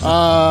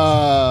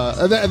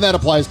 And that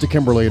applies to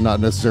Kimberly and not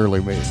necessarily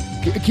me.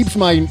 It keeps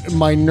my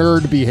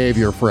nerd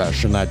behavior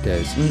fresh in that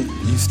case.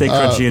 You stay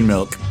crunchy in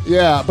milk.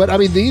 Yeah, but I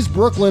mean, these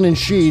Brooklyn and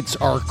Sheets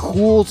are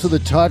cool to the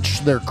touch.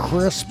 They're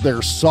crisp.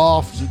 They're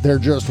soft. They're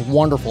just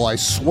wonderful. I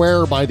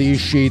swear by these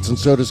sheets, and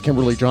so does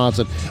Kimberly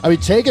Johnson. I mean,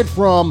 take it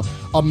from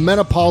a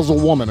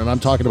menopausal woman, and I'm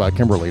talking about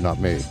Kimberly, not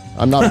me.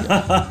 I'm not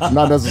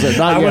necessarily.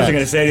 Not I yet. wasn't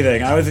going to say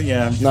anything. I wasn't.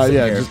 Yeah, not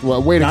yet. Just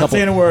wait a couple. Not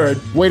saying a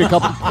word. Wait a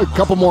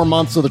couple more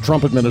months of the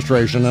Trump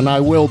administration, and I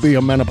will be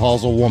a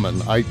menopausal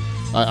woman.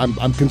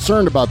 I'm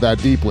concerned about that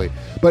deeply.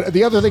 But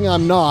the other thing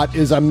I'm not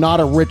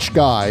a rich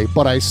guy,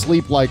 but I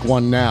sleep like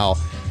one now.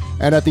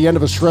 And at the end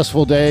of a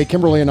stressful day,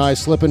 Kimberly and I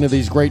slip into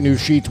these great new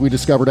sheets we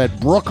discovered at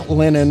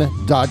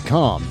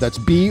brooklinen.com. That's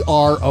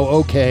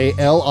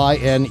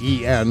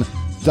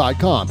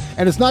BROOKLINEN.com.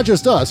 And it's not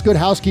just us. Good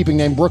Housekeeping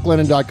named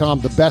brooklinen.com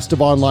the best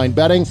of online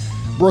bedding.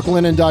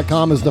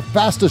 Brooklinen.com is the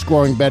fastest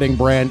growing bedding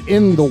brand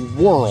in the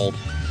world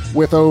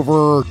with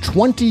over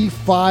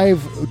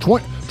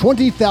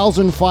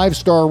 20,000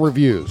 five-star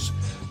reviews.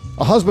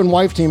 A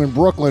husband-wife team in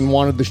Brooklyn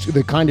wanted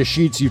the kind of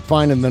sheets you'd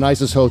find in the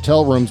nicest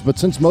hotel rooms, but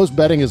since most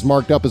bedding is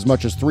marked up as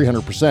much as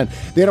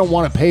 300%, they don't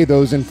want to pay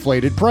those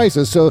inflated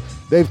prices, so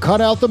they've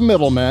cut out the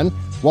middlemen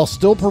while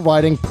still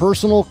providing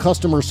personal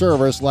customer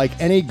service like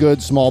any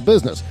good small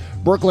business.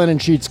 Brooklyn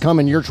and Sheets come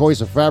in your choice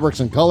of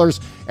fabrics and colors,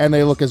 and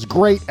they look as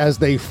great as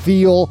they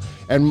feel.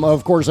 And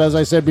of course, as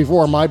I said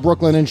before, my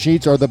Brooklyn and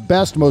Sheets are the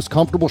best, most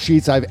comfortable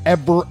sheets I've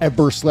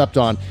ever slept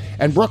on.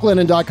 And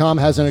brooklinen.com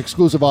has an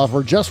exclusive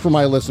offer just for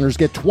my listeners.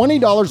 Get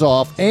 $20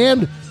 off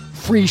and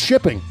free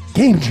shipping.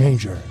 Game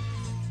changer.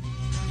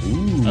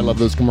 Ooh. I love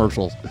those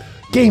commercials.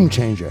 Game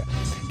changer.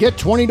 Get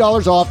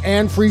 $20 off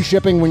and free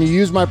shipping when you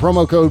use my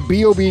promo code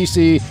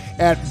BOBC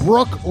at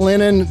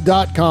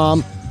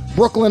brooklinen.com.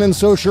 Brooklinen,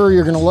 so sure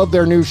you're going to love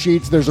their new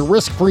sheets. There's a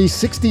risk-free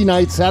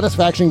 60-night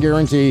satisfaction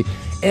guarantee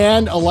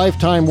and a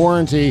lifetime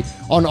warranty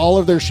on all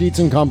of their sheets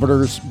and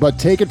comforters. But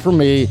take it from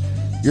me,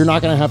 you're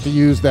not going to have to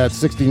use that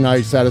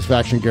 60-night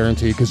satisfaction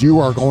guarantee because you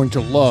are going to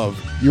love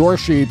your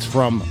sheets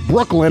from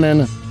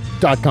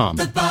brooklinen.com.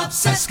 The Bob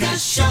Cesca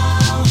Show.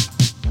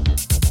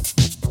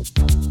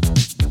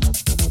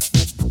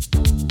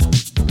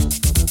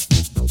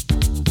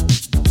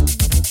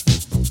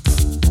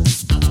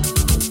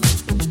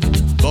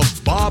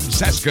 Bob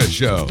Cesca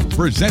Show,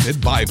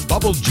 presented by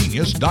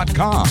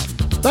BubbleGenius.com.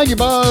 Thank you,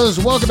 Buzz.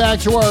 Welcome back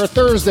to our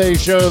Thursday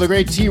show. The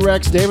great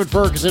T-Rex, David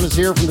Ferguson, is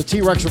here from the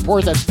TRex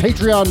Report. That's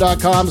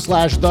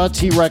patreon.com/the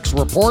TRex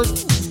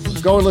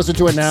Report. Go and listen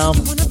to it now.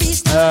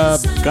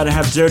 Got to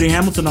have Jody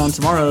Hamilton on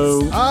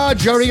tomorrow.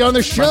 Jody on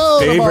the show.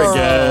 My favorite tomorrow.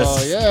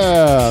 guest.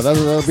 Yeah,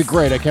 that'll be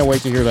great. I can't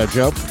wait to hear that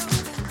joke.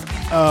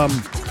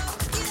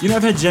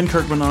 I've had Jen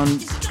Kirkman on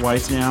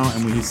twice now,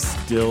 and we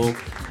still,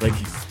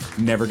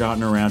 never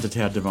gotten around to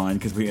Tad Devine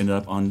because we ended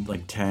up on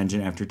like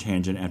tangent after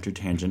tangent after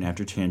tangent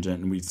after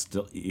tangent, and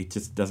it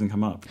just doesn't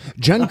come up.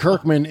 Jen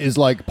Kirkman is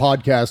like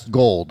podcast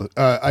gold.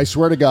 I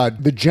swear to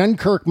God, the Jen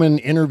Kirkman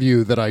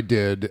interview that I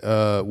did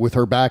with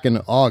her back in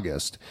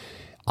August,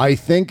 I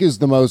think is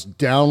the most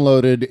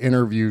downloaded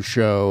interview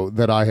show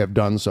that I have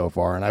done so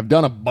far. And I've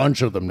done a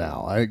bunch of them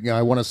now.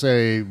 I want to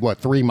say,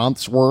 3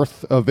 months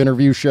worth of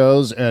interview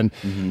shows. And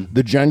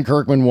the Jen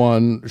Kirkman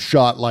one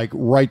shot like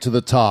right to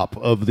the top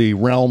of the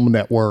Realm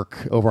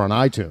network over on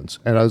iTunes.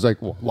 And I was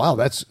like, wow,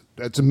 that's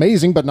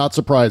amazing, but not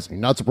surprising.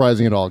 Not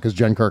surprising at all because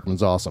Jen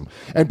Kirkman's awesome.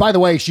 And by the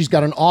way, she's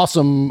got an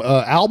awesome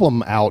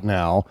album out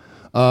now.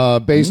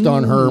 Based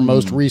on her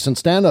most recent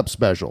stand-up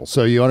special.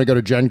 So you want to go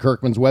to Jen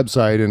Kirkman's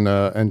website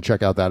and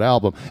check out that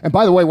album. And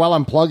by the way, while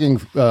I'm plugging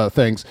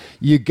things,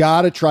 you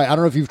got to try, I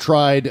don't know if you've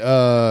tried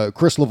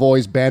Chris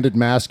Lavoie's Banded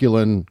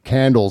Masculine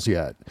candles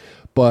yet,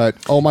 but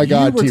oh my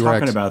God, you were T-Rex.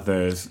 talking about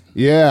those.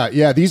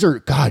 Yeah. These are,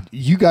 God,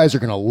 you guys are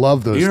going to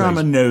love those You know, things.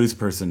 I'm a nose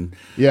person.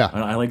 Yeah.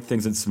 I like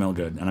things that smell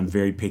good, and I'm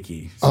very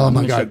picky. So Oh I'm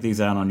my going to God. check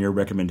these out on your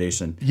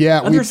recommendation.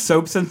 Yeah, Are there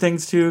soaps and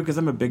things too? Because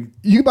I'm a big...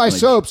 You can buy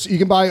soaps. You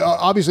can buy,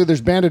 obviously,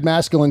 there's Banded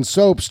Masculine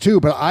soaps, too,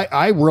 but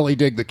I really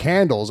dig the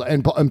candles.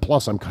 And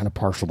plus, I'm kind of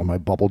partial to my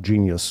Bubble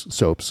Genius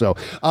soaps. So,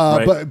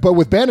 Right. but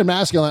with Banded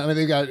Masculine, I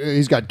mean,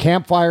 he's got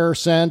campfire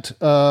scent,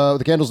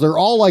 the candles. They're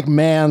all like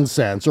man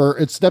scents, or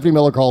it's Stephanie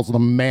Miller calls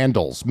them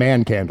mandals,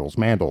 man candles,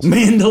 mandals.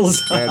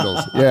 Mandals.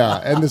 Mandals,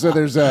 yeah. And so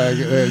there's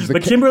the...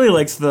 But Kimberly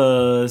likes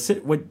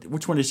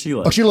which one does she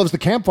like? Oh, she loves the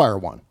campfire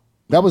one.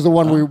 That was the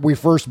one we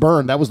first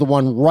burned. That was the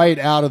one right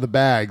out of the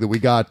bag that we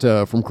got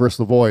from Chris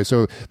Lavoie.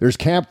 So there's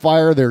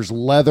campfire, there's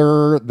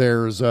leather,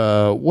 there's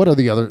what are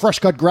the other? Fresh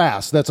cut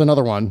grass. That's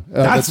another one.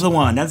 That's the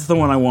one. That's the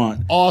one I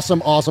want.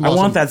 Awesome. I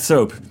want that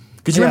soap.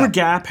 Because you Yeah. remember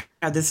Gap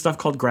had this stuff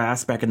called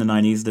grass back in the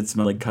 90s that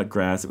smelled like cut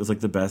grass. It was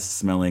like the best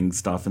smelling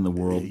stuff in the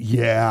world.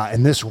 Yeah,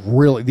 and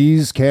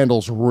these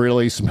candles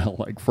really smell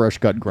like fresh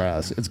cut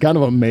grass. It's kind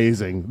of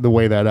amazing the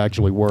way that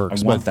actually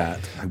works. I want that.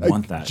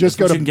 Just That's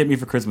go what to you can get me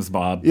for Christmas,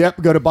 Bob.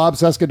 Yep, go to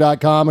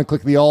bobcesca.com and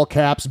click the all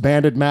caps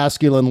Banded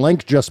Masculine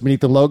link just beneath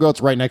the logo.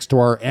 It's right next to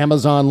our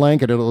Amazon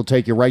link, and it'll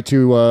take you right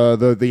to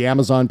the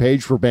Amazon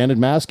page for Banded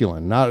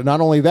Masculine. Not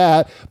only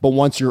that, but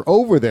once you're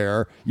over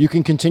there, you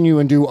can continue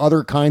and do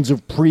other kinds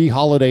of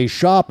pre-holiday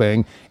shopping,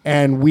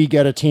 and we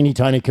get a teeny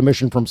tiny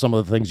commission from some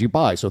of the things you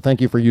buy. So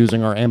thank you for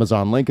using our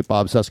Amazon link at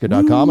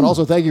bobcesca.com, and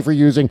also thank you for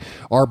using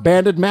our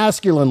Banded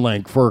Masculine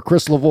link for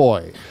Chris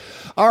Lavoie.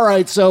 All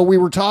right, so we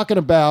were talking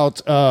about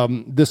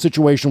the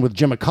situation with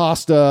Jim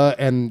Acosta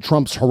and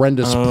Trump's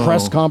horrendous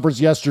press conference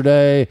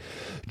yesterday.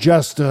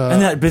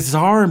 And that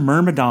bizarre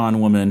Myrmidon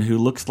woman who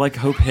looks like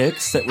Hope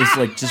Hicks that was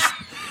like just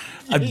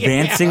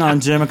advancing on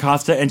Jim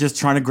Acosta and just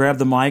trying to grab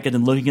the mic and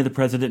then looking at the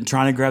president and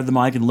trying to grab the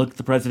mic and look at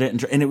the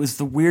president. And it was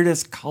the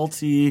weirdest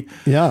culty.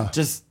 Yeah.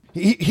 Just...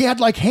 He had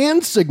like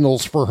hand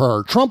signals for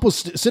her. Trump was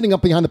sitting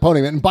up behind the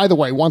podium. And by the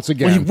way, once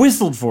again, well, he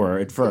whistled for her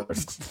at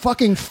first.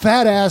 Fucking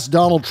fat ass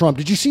Donald Trump.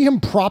 Did you see him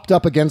propped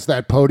up against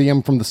that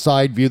podium from the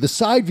side view? The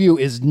side view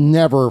is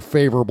never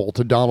favorable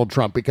to Donald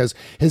Trump because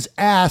his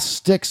ass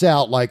sticks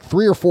out like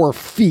 3 or 4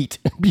 feet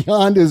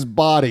beyond his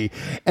body.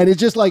 And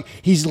it's just like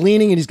he's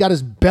leaning and he's got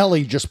his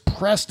belly just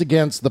pressed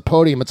against the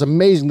podium. It's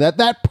amazing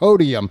that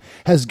podium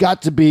has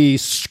got to be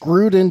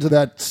screwed into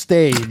that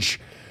stage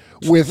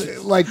with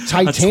like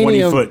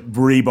titanium, a 20-foot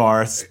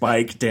rebar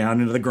spike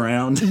down into the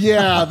ground.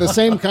 Yeah, the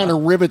same kind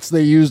of rivets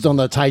they used on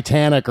the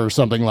Titanic or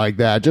something like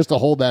that, just to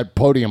hold that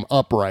podium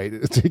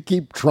upright to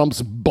keep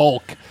Trump's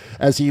bulk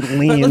as he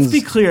leans. But let's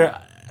be clear.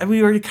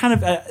 We were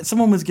kind of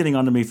someone was getting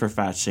onto me for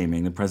fat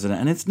shaming the president,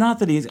 and it's not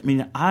that he's. I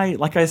mean,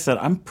 like I said,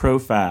 I'm pro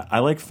fat. I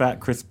like fat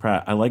Chris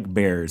Pratt. I like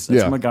bears.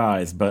 That's my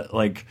guys. But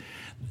like.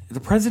 The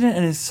president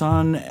and his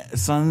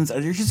sons,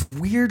 they're just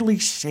weirdly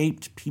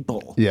shaped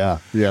people. Yeah,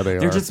 they are.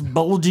 They're just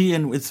bulgy,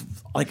 and it's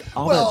like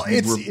all well,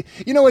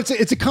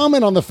 it's a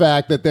comment on the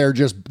fact that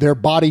they're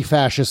body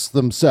fascists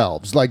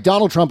themselves. Like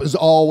Donald Trump is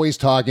always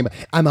talking about,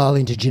 I'm all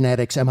into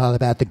genetics. I'm all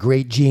about the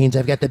great genes.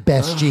 I've got the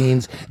best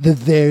genes, the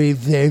very,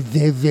 very,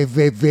 very, very,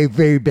 very, very,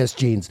 very best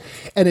genes.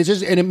 And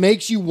it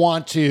makes you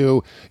want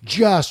to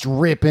just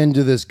rip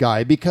into this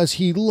guy because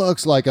he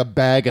looks like a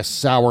bag of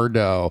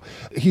sourdough.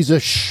 He's a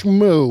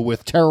schmoo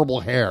with terrible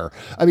hair.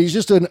 I mean, he's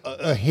just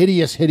a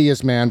hideous,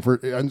 hideous man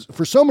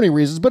for so many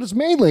reasons, but it's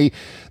mainly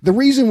the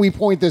reason we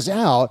point this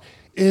out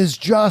is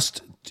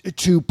just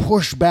to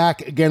push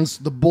back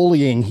against the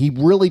bullying. He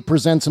really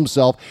presents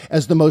himself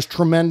as the most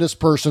tremendous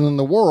person in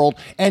the world,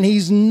 and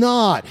he's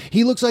not.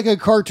 He looks like a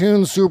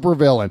cartoon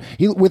supervillain.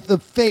 With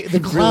the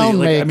clown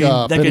really,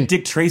 makeup. a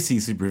Dick Tracy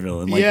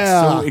supervillain.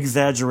 So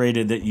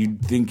exaggerated that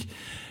you'd think...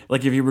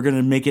 Like if you were going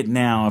to make it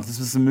now, if this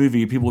was a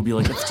movie, people would be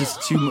like, it's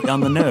just too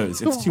on the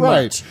nose. It's too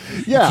much.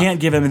 Yeah. You can't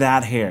give him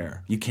that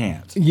hair. You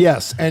can't.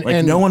 Yes.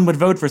 And no one would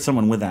vote for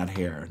someone with that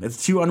hair.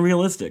 It's too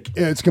unrealistic.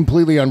 It's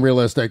completely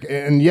unrealistic.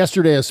 And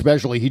yesterday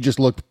especially, he just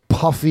looked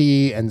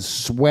puffy and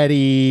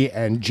sweaty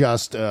and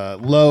just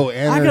low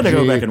energy. I got to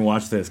go back and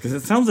watch this because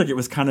it sounds like it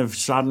was kind of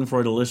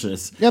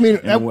schadenfreudelicious. I mean,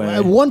 at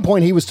one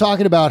point he was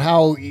talking about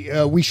how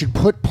we should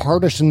put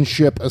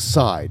partisanship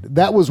aside.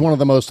 That was one of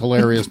the most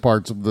hilarious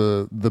parts of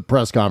the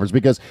press conference,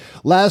 because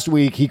last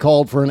week he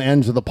called for an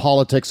end to the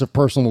politics of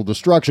personal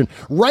destruction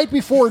right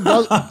before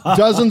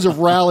dozens of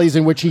rallies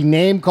in which he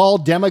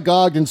name-called,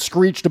 demagogued, and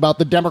screeched about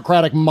the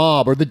Democratic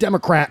mob or the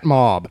Democrat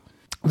mob.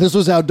 This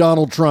was how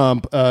Donald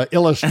Trump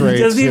illustrates. And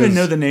he doesn't even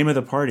know the name of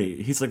the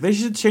party. He's like, they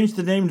should change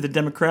the name to the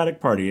Democratic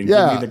Party and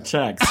give me the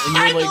checks. And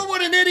I know,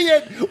 what an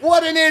idiot!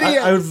 What an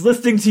idiot! I was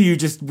listening to you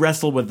just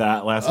wrestle with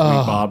that last week,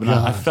 Bob, and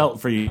I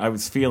felt for you. I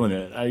was feeling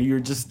it.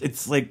 You're just,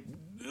 it's like,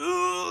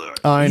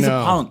 he's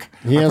a punk.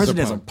 Our president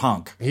is a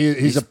punk.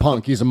 He's a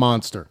punk. He's a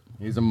monster.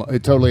 He's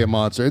totally a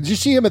monster. Did you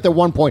see him at the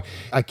one point?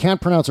 I can't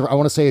pronounce it. I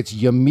want to say it's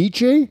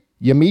Yamiche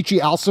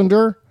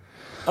Alcindor.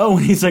 Oh,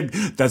 and he's like,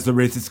 that's the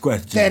racist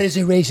question. That is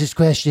a racist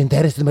question.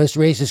 That is the most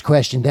racist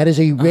question. That is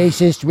a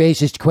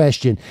racist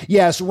question.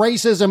 Yes,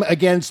 racism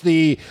against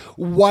the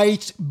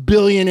white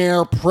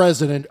billionaire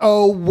president.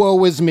 Oh,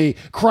 woe is me.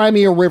 Cry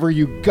me a river,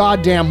 you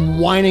goddamn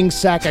whining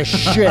sack of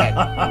shit.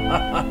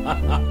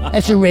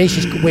 That's a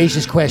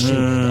racist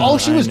question. All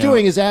she was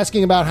doing is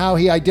asking about how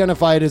he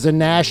identified as a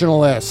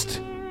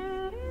nationalist.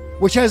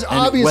 Which has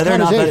obvious whether or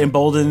not connotation. that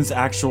emboldens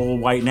actual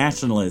white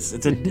nationalists.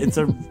 It's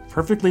a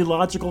perfectly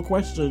logical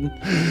question.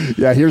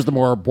 Yeah, here's the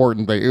more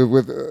important thing.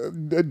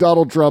 With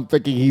Donald Trump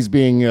thinking he's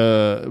being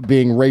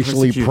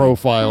racially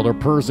profiled or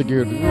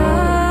persecuted.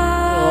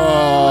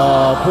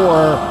 Oh,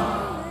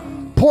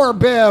 poor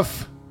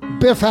Biff.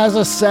 Biff has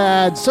a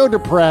so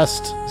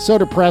depressed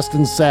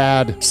and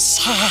sad.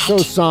 So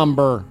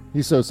somber.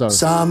 He's so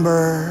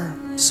somber.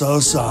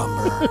 So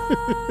somber.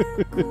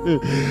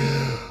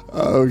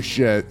 Oh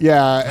shit!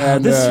 Yeah,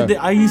 and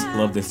I used to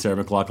love this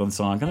Sarah McLachlan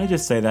song. Can I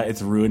just say that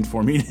it's ruined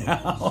for me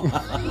now?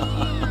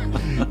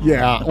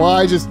 Yeah. Well,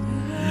 I just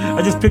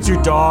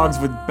picture dogs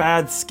with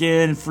bad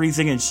skin,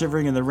 freezing and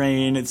shivering in the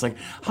rain. It's like,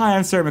 hi,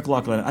 I'm Sarah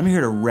McLachlan. I'm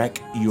here to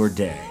wreck your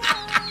day.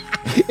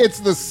 It's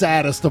the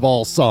saddest of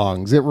all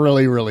songs. It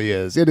really, really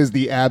is. It is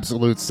the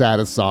absolute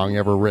saddest song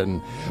ever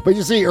written. But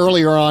you see,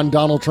 earlier on,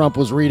 Donald Trump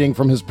was reading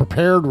from his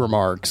prepared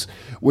remarks,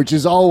 which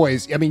is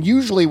always, I mean,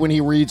 usually when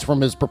he reads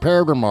from his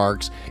prepared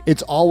remarks,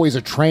 it's always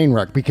a train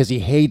wreck because he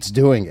hates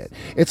doing it.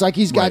 It's like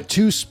he's got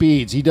two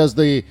speeds. He does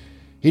the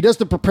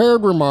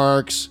prepared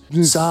remarks.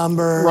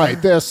 Somber. Right,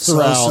 this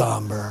throughout. So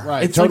somber.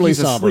 Right, it's totally like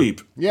he's somber.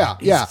 Asleep.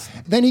 Yeah.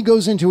 Then he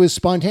goes into his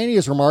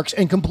spontaneous remarks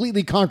and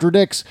completely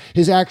contradicts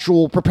his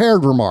actual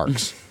prepared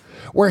remarks,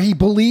 where he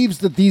believes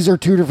that these are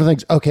two different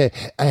things. Okay,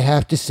 I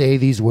have to say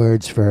these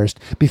words first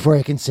before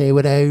I can say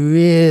what I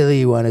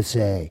really want to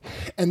say.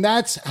 And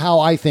that's how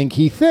I think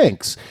he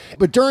thinks.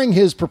 But during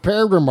his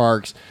prepared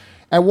remarks,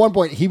 at one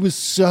point, he was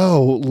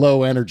so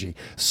low energy.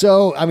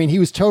 So, I mean, he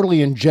was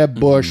totally in Jeb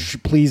Bush,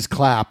 please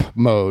clap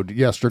mode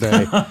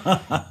yesterday.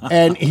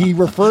 And he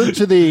referred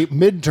to the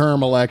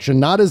midterm election,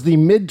 not as the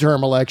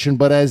midterm election,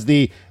 but as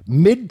the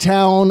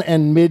Midtown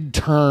and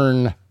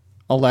Midturn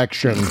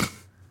election.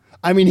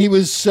 I mean, he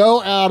was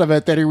so out of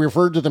it that he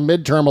referred to the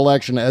midterm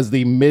election as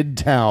the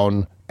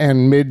Midtown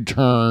and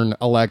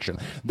Midturn election.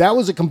 That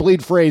was a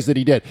complete phrase that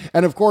he did.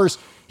 And of course,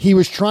 he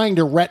was trying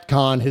to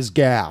retcon his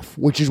gaffe,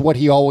 which is what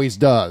he always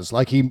does.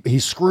 Like he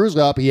screws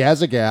up, he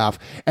has a gaffe,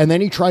 and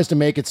then he tries to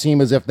make it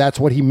seem as if that's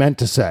what he meant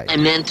to say. I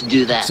meant to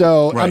do that.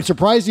 So I'm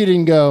surprised he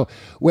didn't go,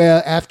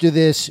 well, after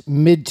this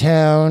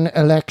Midtown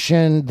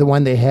election, the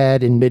one they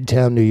had in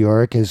Midtown, New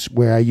York, is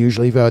where I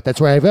usually vote. That's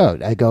where I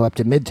vote. I go up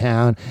to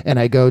Midtown, and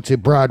I go to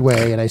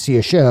Broadway, and I see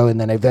a show, and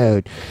then I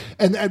vote.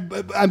 And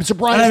I'm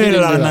surprised. I made a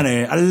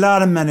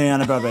lot of money on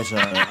a Broadway show.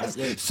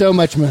 So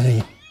much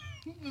money.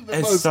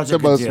 It's such a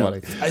good deal.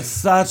 Money. It's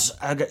such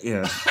a good,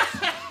 yeah.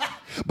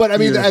 But I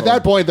mean, at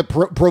that point, the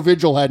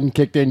Provigil hadn't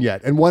kicked in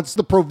yet. And once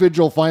the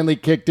Provigil finally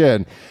kicked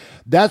in,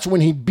 that's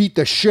when he beat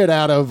the shit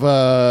out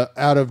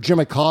of Jim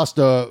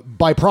Acosta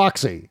by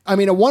proxy. I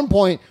mean, at one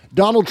point,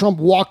 Donald Trump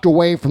walked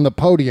away from the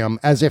podium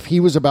as if he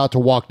was about to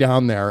walk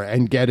down there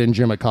and get in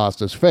Jim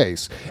Acosta's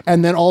face.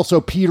 And then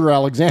also Peter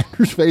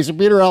Alexander's face. And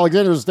Peter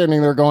Alexander was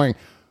standing there going,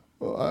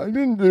 I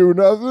didn't do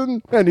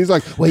nothing. And he's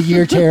like, well,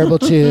 you're terrible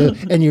too,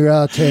 and you're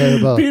all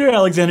terrible. Peter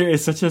Alexander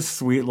is such a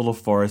sweet little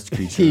forest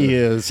creature. He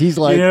is. He's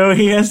like, you know,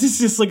 he has this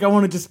just like, I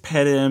want to just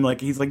pet him. Like,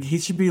 he's like, he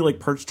should be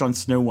like perched on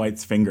Snow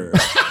White's finger.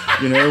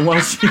 You know,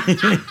 while she...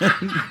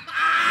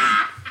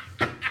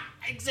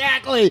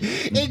 Exactly.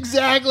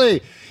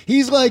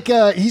 He's like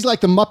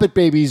the Muppet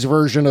Babies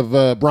version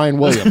of Brian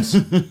Williams.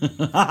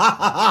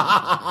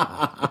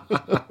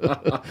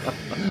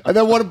 And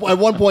then at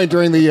one point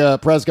during the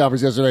press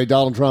conference yesterday,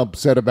 Donald Trump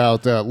said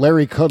about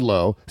Larry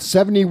Kudlow,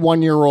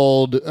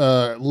 71-year-old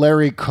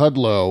Larry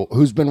Kudlow,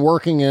 who's been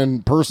working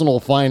in personal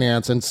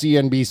finance and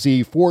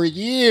CNBC for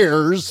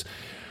years,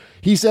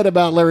 He said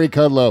about Larry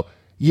Kudlow,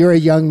 "You're a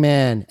young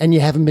man and you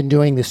haven't been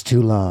doing this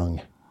too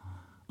long."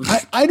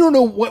 I don't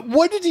know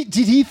what did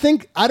he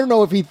think? I don't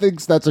know if he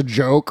thinks that's a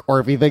joke or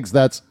if he thinks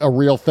that's a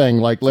real thing.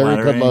 Like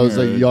Larry Kudlow's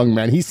a young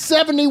man. He's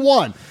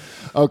 71.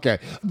 Okay.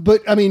 But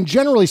I mean,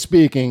 generally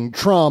speaking,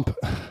 Trump,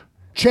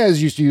 Ches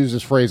used to use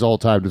this phrase all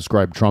the time to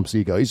describe Trump's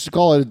ego. He used to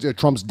call it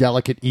Trump's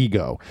delicate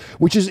ego,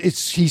 which is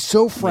he's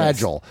so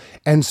fragile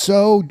and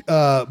so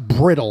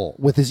brittle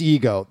with his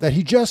ego that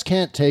he just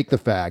can't take the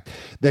fact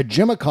that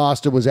Jim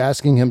Acosta was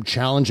asking him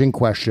challenging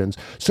questions.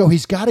 So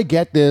he's got to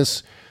get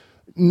this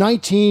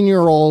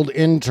 19-year-old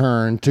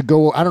intern to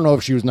go. I don't know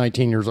if she was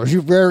 19 years old. She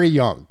was very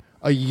young.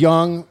 A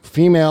young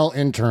female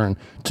intern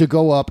to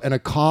go up and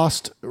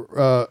accost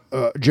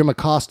Jim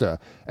Acosta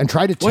and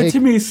try to take... What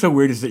to me is so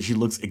weird is that she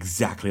looks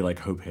exactly like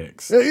Hope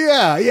Hicks.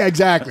 Yeah,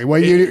 exactly.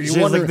 Well,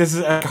 you wonder... like, this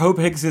is Hope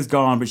Hicks is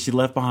gone, but she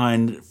left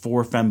behind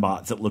 4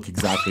 fembots that look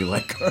exactly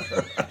like her.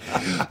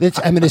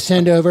 I'm going to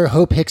send over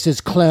Hope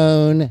Hicks's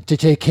clone to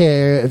take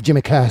care of Jim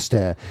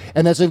Acosta.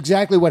 And that's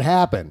exactly what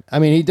happened. I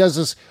mean, he does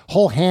this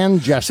whole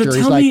hand gesture.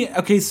 So tell me,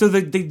 okay, so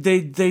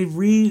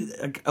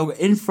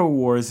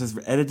Infowars has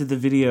edited the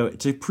video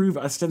to prove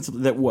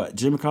ostensibly that what?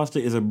 Jim Acosta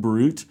is a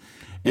brute?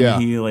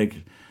 And he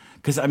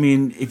because I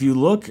mean, if you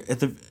look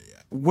at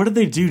what did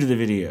they do to the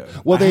video?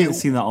 Well, I haven't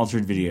seen the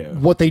altered video.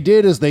 What they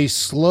did is they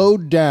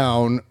slowed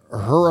down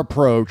her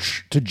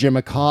approach to Jim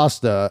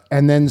Acosta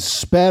and then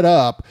sped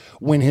up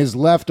when his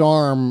left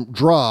arm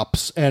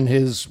drops and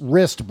his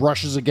wrist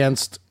brushes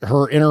against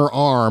her inner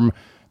arm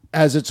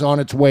as it's on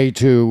its way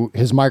to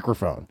his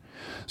microphone.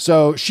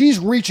 So she's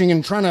reaching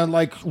and trying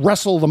to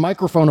wrestle the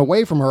microphone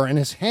away from her, and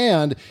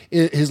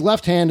his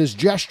left hand is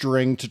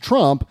gesturing to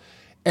Trump,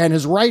 and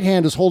his right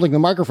hand is holding the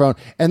microphone,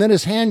 and then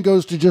his hand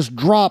goes to just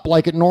drop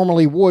like it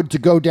normally would to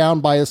go down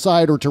by his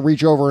side or to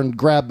reach over and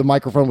grab the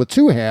microphone with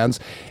 2 hands,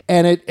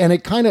 and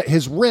it kind of,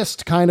 his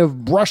wrist kind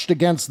of brushed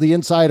against the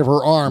inside of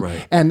her arm,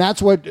 and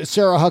that's what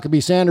Sarah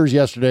Huckabee Sanders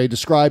yesterday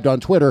described on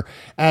Twitter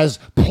as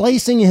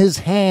placing his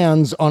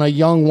hands on a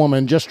young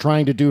woman just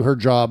trying to do her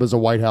job as a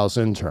White House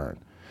intern.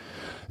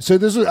 So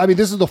this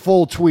is the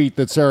full tweet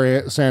that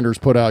Sarah Sanders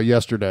put out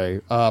yesterday.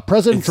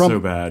 President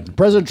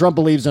Trump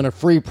believes in a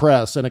free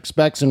press and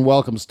expects and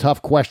welcomes tough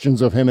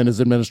questions of him and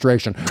his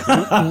administration.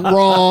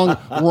 Wrong,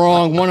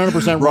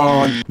 100%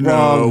 wrong.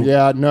 No.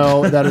 Yeah,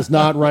 no, that is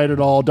not right at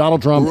all.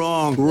 Donald Trump.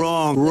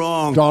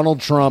 Wrong. Donald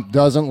Trump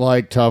doesn't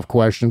like tough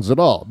questions at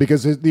all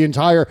because his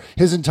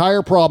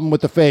entire problem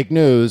with the fake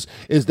news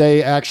is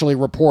they actually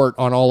report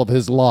on all of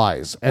his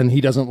lies, and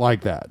he doesn't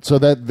like that. So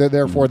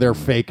therefore they're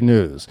fake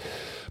news.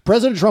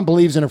 President Trump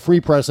believes in a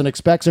free press and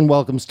expects and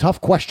welcomes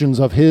tough questions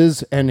of him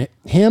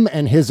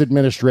and his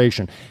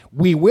administration.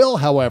 We will,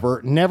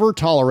 however, never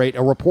tolerate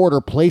a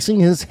reporter placing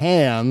his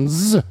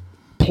hands,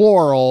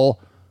 plural,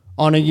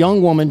 on a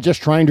young woman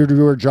just trying to do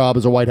her job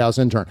as a White House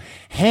intern.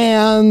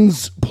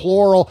 Hands,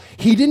 plural.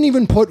 He didn't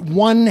even put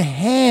one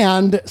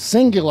hand,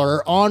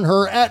 singular, on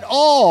her at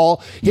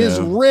all. His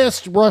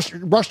wrist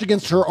brushed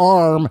against her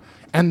arm,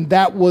 and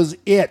that was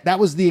it. That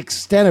was the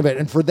extent of it.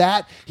 And for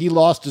that, he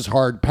lost his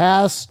hard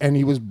pass, and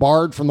he was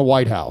barred from the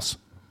White House.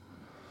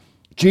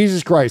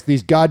 Jesus Christ,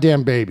 these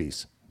goddamn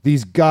babies.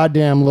 These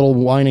goddamn little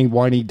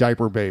whiny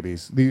diaper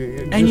babies.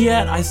 And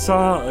yet, I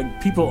saw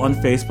people on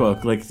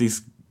Facebook,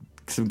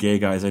 some gay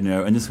guys I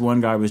know, and this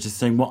one guy was just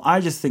saying, well, I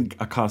just think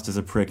Acosta's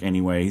a prick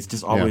anyway. He's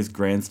just always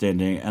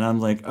grandstanding. And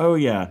I'm like, oh,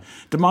 yeah,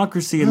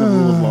 democracy and the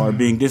rule of law are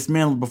being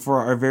dismantled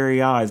before our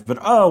very eyes. But,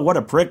 oh, what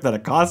a prick that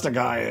Acosta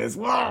guy is.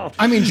 Whoa.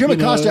 I mean, Jim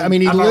Acosta, I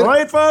mean, am I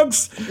right,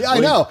 folks? Yeah, I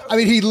know. I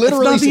mean, he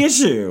literally... That's not the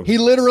issue. He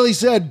literally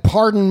said,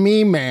 pardon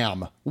me,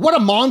 ma'am. What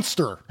a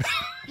monster.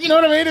 You know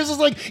what I mean? It's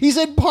just like, he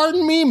said,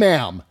 pardon me,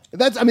 ma'am.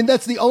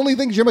 That's the only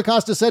thing Jim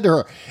Acosta said to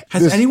her.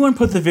 Has anyone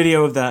put the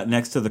video of that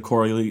next to the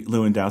Corey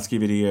Lewandowski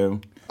video?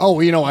 Oh,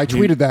 I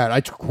tweeted that.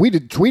 I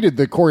tweeted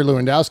the Corey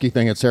Lewandowski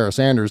thing at Sarah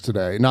Sanders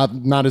today.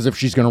 Not as if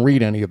she's going to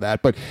read any of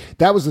that, but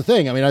that was the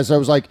thing. I mean, I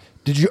was like,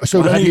 did you?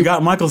 So you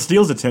got Michael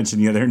Steele's attention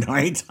the other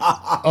night.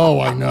 Oh,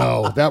 I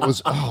know. That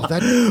was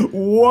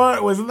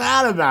What was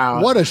that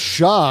about? What a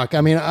shock.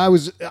 I mean,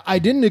 I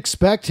didn't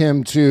expect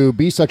him to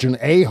be such an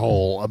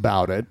a-hole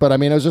about it, but I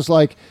mean, I was just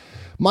like,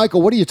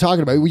 Michael, what are you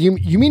talking about?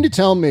 You mean to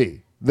tell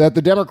me that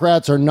the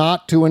Democrats are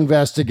not to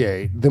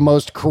investigate the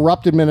most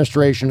corrupt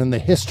administration in the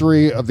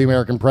history of the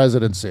American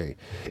presidency?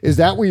 Is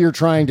that what you're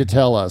trying to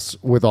tell us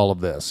with all of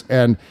this?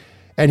 And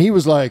he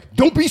was like,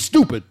 don't be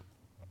stupid.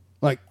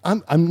 Like,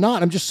 I'm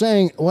not. I'm just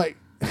saying, like,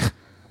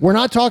 we're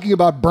not talking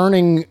about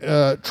burning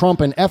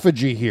Trump in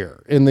effigy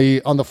here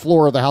on the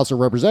floor of the House of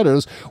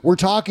Representatives. We're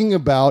talking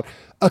about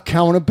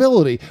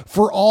accountability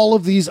for all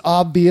of these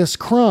obvious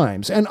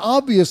crimes. And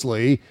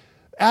obviously,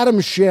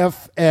 Adam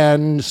Schiff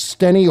and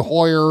Steny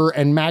Hoyer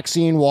and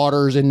Maxine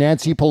Waters and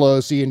Nancy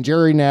Pelosi and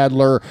Jerry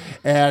Nadler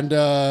and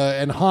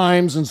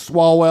Himes and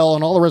Swalwell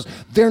and all the rest,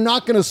 they're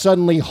not going to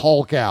suddenly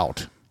Hulk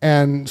out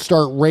and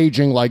start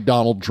raging like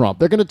Donald Trump.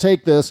 They're going to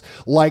take this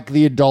like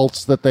the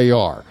adults that they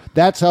are.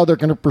 That's how they're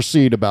going to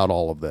proceed about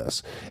all of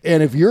this.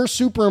 And if you're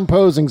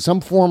superimposing some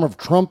form of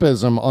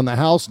Trumpism on the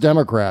House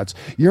Democrats,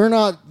 you're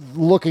not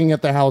looking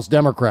at the House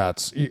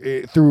Democrats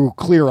through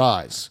clear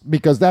eyes,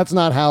 because that's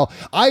not how.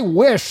 I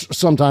wish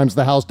sometimes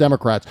the House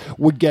Democrats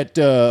would get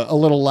a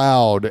little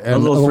loud and a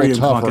little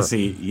tougher.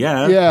 Caucusy.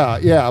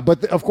 Yeah.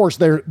 But of course,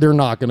 they're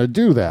not going to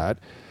do that.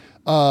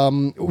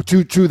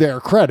 To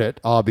their credit,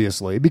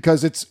 obviously,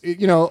 because it's,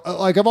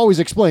 like I've always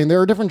explained, there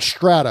are different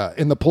strata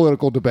in the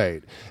political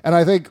debate. And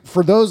I think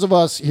for those of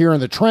us here in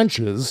the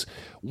trenches,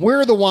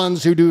 we're the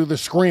ones who do the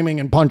screaming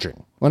and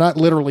punching. Well, not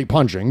literally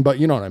punching, but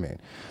you know what I mean.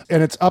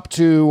 And it's up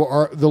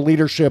to the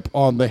leadership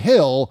on the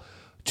Hill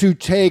to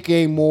take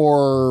a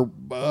more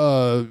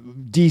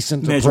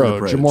decent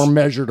approach, a more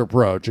measured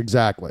approach.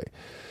 Exactly.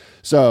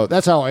 So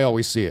that's how I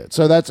always see it.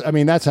 So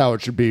that's how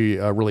it should be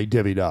really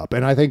divvied up.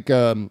 And I think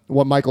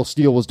what Michael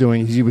Steele was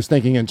doing, he was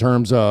thinking in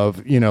terms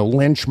of,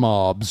 lynch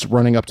mobs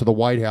running up to the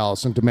White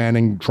House and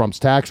demanding Trump's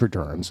tax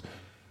returns,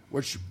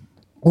 which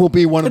will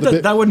be one of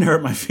the... That wouldn't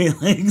hurt my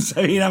feelings.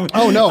 I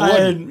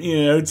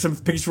mean, some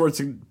pitchforks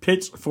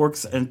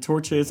and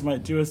torches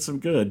might do us some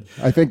good.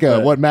 I think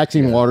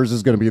Maxine Waters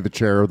is going to be the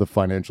chair of the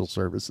Financial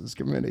Services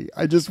Committee.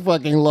 I just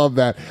fucking love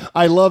that.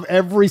 I love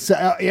every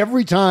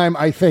time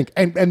I think,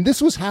 and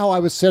this was how I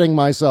was setting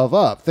myself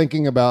up,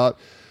 thinking about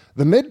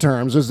the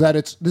midterms, is that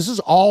this is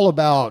all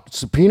about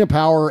subpoena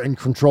power and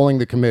controlling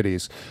the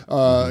committees,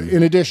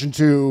 in addition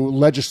to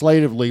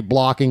legislatively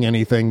blocking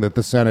anything that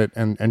the Senate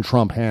and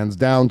Trump hands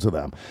down to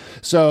them.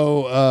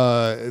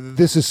 So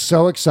this is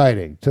so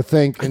exciting to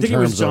think. I think it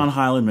was John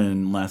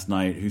Heilemann last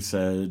night who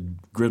said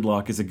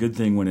gridlock is a good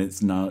thing when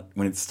it's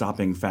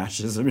stopping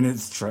fascism in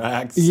its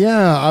tracks.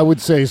 Yeah, I would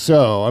say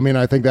so. I mean,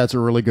 I think that's a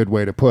really good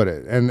way to put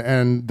it.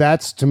 And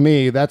that's, to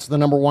me, that's the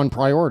number one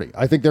priority.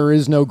 I think there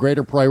is no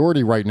greater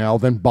priority right now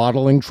than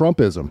bottling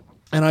Trumpism.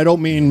 And I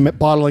don't mean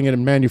bottling it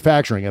in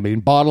manufacturing. I mean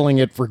bottling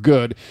it for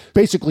good,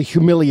 basically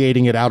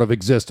humiliating it out of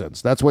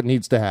existence. That's what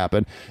needs to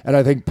happen. And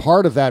I think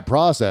part of that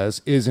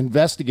process is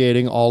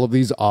investigating all of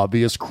these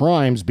obvious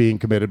crimes being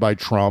committed by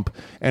Trump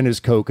and his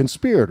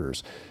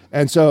co-conspirators.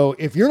 And so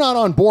if you're not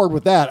on board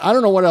with that, I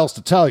don't know what else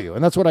to tell you.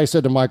 And that's what I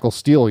said to Michael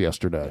Steele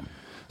yesterday.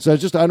 So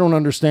I don't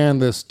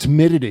understand this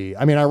timidity.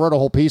 I mean, I wrote a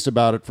whole piece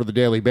about it for the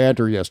Daily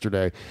Banter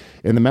yesterday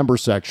in the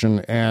members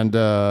section. And,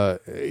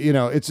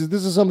 this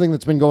is something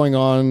that's been going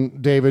on,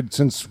 David,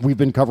 since we've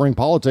been covering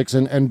politics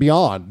and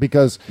beyond,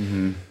 because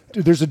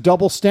there's a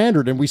double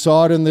standard. And we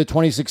saw it in the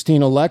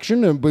 2016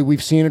 election, and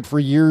we've seen it for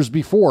years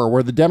before,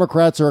 where the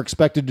Democrats are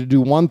expected to do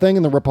one thing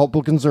and the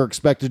Republicans are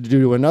expected to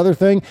do another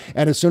thing.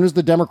 And as soon as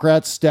the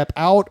Democrats step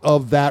out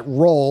of that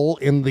role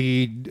in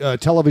the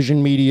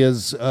television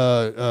media's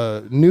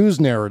news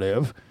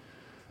narrative,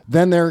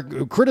 then they're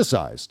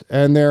criticized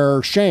and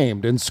they're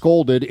shamed and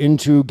scolded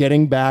into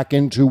getting back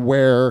into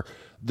where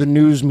the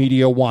news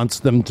media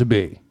wants them to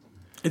be.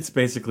 It's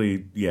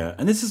basically, yeah.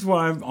 And this is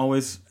why I'm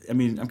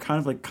kind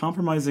of like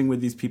compromising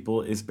with these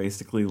people is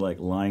basically like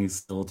lying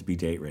still to be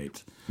date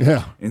raped.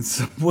 Yeah. In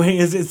some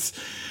ways, it's,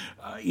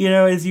 I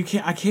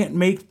can't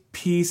make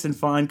peace and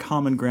find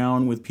common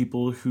ground with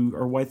people who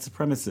are white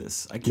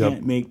supremacists. I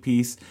can't make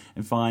peace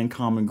and find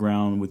common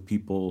ground with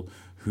people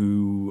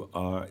who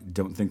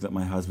don't think that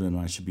my husband and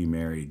I should be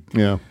married.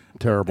 Yeah,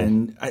 terrible.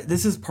 And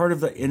this is part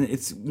of it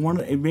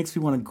makes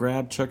me want to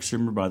grab Chuck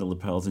Schumer by the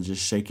lapels and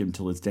just shake him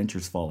till his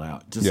dentures fall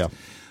out.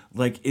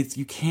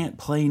 You can't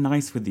play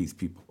nice with these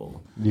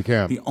people. You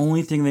can't. The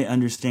only thing they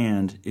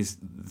understand is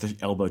the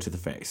elbow to the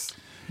face.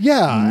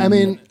 Yeah, I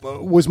mean,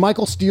 was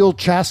Michael Steele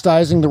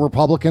chastising the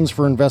Republicans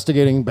for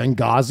investigating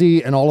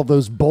Benghazi and all of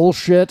those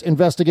bullshit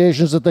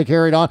investigations that they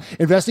carried on?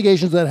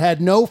 Investigations that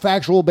had no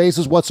factual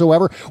basis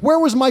whatsoever? Where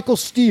was Michael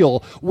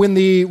Steele when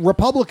the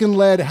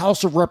Republican-led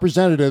House of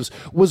Representatives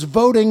was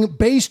voting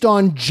based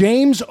on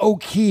James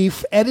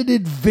O'Keefe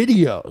edited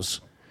videos?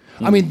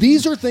 I mean,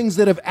 these are things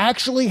that have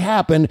actually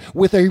happened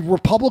with a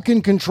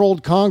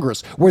Republican-controlled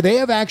Congress, where they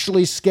have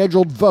actually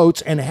scheduled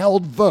votes and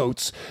held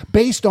votes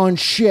based on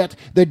shit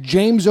that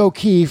James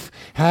O'Keefe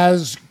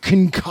has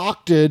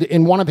concocted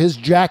in one of his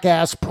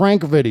jackass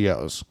prank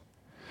videos.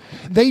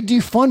 They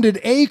defunded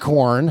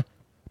Acorn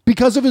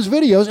because of his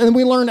videos, and then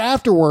we learned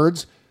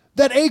afterwards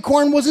that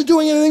Acorn wasn't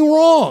doing anything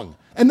wrong,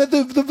 and that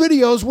the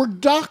videos were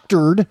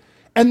doctored,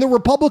 and the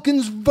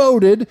Republicans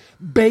voted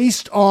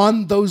based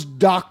on those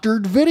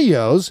doctored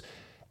videos.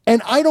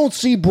 And I don't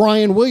see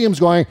Brian Williams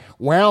going,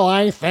 well,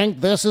 I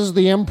think this is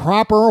the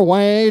improper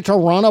way to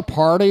run a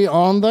party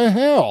on the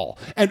Hill.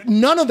 And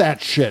none of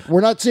that shit.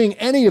 We're not seeing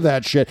any of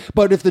that shit.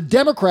 But if the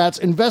Democrats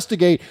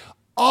investigate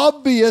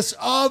obvious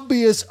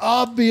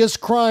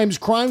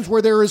crimes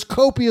where there is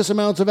copious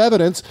amounts of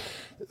evidence,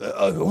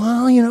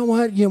 well, you know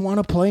what? You want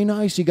to play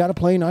nice. You got to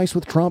play nice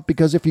with Trump,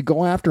 because if you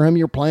go after him,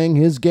 you're playing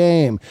his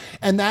game.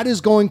 And that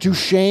is going to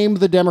shame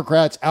the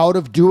Democrats out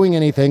of doing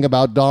anything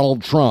about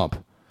Donald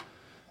Trump.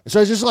 So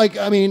it's just like,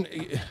 I mean,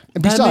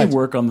 besides, that may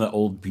work on the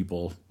old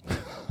people.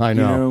 I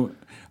know.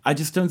 I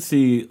just don't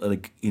see,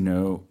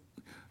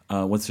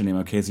 what's her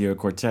name,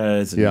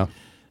 Ocasio-Cortez. And, Yeah.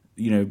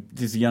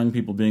 These young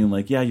people being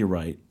like, yeah, you're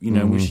right.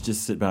 We should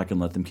just sit back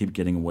and let them keep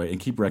getting away and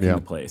keep wrecking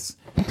the place.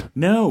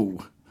 No.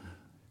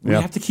 We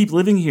have to keep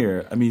living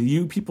here. I mean,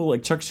 you people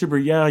like Chuck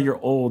Schumer, yeah, you're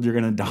old, you're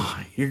gonna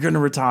die, you're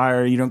gonna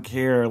retire, you don't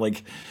care,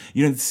 like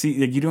you don't see,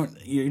 like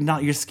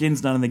your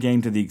skin's not in the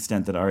game to the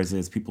extent that ours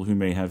is. People who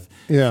may have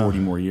 40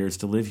 more years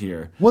to live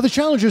here. Well, the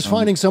challenge is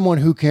finding someone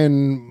who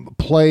can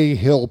play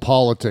hill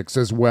politics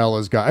as well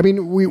as guy. I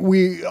mean,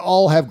 we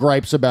all have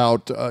gripes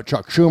about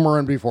Chuck Schumer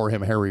and before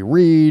him Harry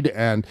Reid,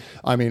 and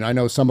I mean, I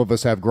know some of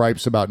us have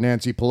gripes about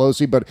Nancy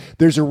Pelosi, but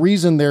there's a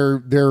reason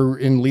they're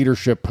in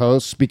leadership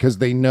posts because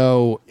they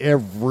know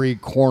every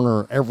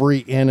corner, every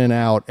in and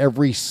out,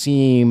 every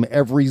seam,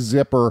 every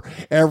zipper,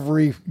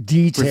 every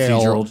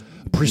detail,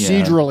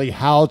 procedurally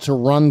how to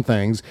run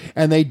things,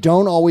 and they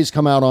don't always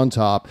come out on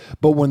top,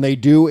 but when they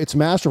do, it's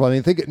masterful. I mean,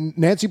 I think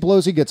Nancy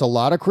Pelosi gets a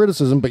lot of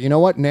criticism, but you know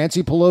what?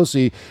 Nancy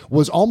Pelosi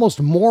was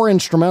almost more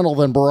instrumental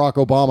than Barack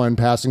Obama in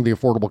passing the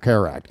Affordable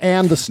Care Act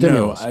and the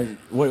stimulus.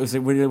 What was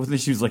it?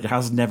 She was like,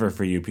 "How's never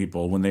for you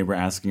people?" When they were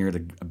asking her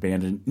to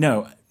abandon.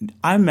 No,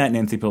 I met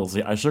Nancy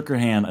Pelosi. I shook her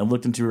hand. I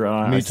looked into her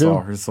eye. I saw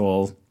her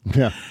soul.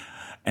 Yeah.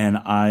 And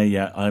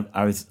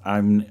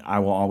I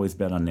will always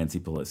bet on Nancy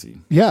Pelosi.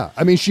 Yeah,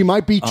 I mean, she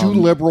might be too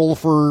liberal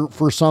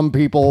for some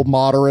people,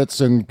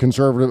 moderates and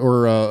conservative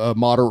or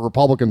moderate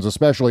Republicans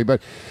especially.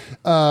 But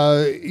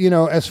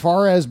as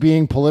far as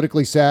being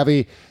politically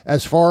savvy,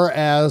 as far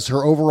as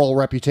her overall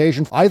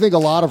reputation, I think a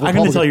lot of Republicans. I'm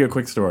going to tell you a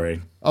quick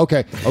story.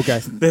 Okay.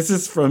 This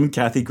is from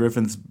Kathy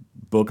Griffin's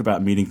book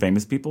about meeting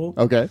famous people.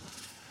 Okay.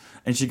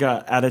 And she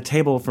got at a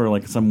table for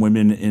like some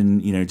women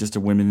in, just a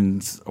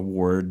women's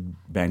award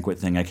banquet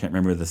thing. I can't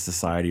remember the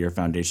society or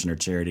foundation or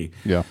charity.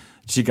 Yeah.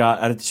 She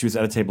was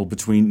at a table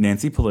between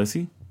Nancy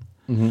Pelosi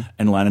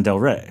and Lana Del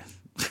Rey.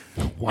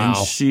 Wow. And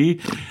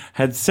she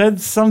had said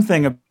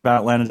something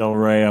about Lana Del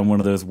Rey on one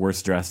of those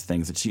worst dressed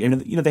things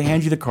that they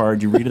hand you the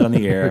card, you read it on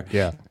the air,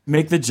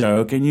 make the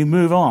joke, and you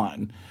move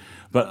on.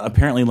 But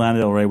apparently Lana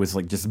Del Rey was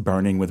like just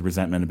burning with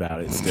resentment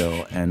about it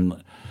still.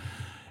 And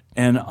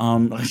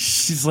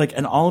she's like,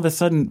 and all of a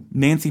sudden,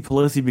 Nancy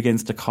Pelosi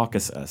begins to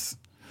caucus us.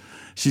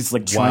 She's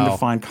like trying to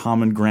find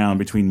common ground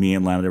between me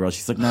and Lana Del Rey.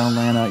 She's like, no,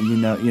 Lana,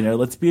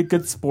 let's be a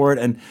good sport.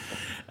 And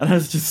I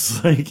was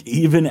just like,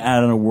 even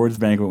at an awards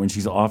banquet when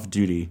she's off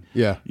duty,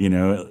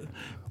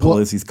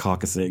 Pelosi's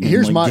caucusing.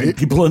 Here's getting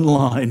people in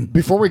line.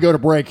 Before we go to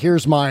break,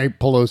 here's my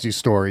Pelosi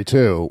story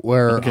too,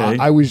 where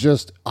I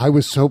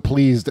was so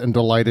pleased and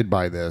delighted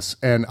by this.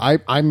 And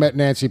I met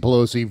Nancy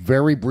Pelosi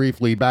very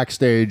briefly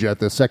backstage at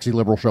the Sexy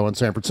Liberal show in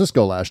San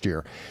Francisco last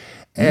year.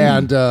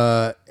 And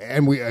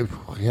we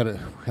had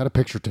a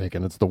picture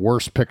taken. It's the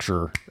worst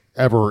picture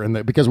ever,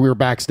 because we were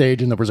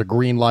backstage and there was a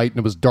green light and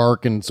it was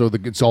dark, and so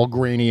it's all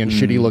grainy and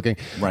shitty looking.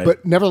 Right.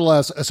 But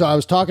nevertheless, so I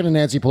was talking to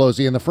Nancy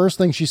Pelosi, and the first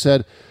thing she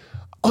said,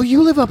 "Oh,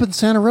 you live up in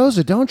Santa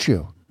Rosa, don't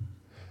you?"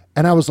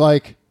 And I was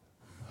like,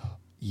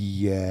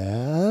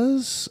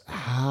 "Yes.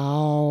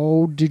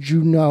 How did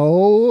you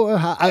know?"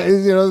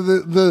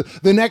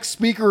 The next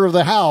speaker of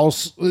the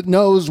House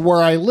knows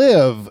where I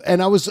live,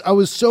 and I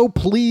was so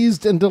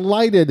pleased and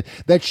delighted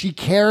that she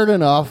cared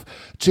enough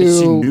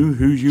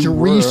to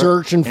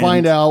research and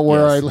find out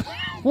where I live.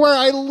 Where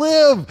I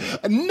live.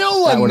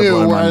 No one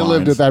knew where I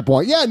lived at that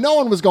point. Yeah, no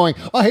one was going,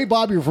 "Oh, hey,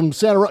 Bob, you're from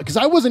Santa Rosa." Because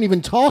I wasn't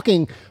even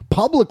talking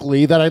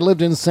publicly that I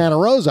lived in Santa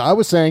Rosa. I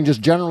was saying, just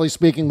generally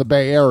speaking, the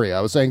Bay Area. I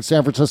was saying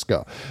San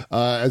Francisco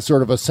as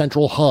sort of a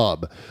central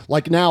hub.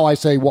 Like now I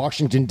say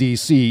Washington,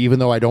 D.C., even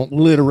though I don't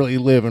literally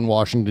live in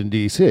Washington,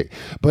 D.C.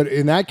 But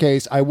in that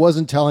case, I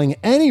wasn't telling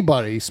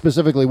anybody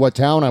specifically what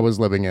town I was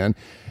living in.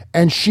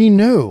 And she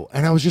knew,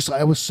 and I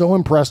was so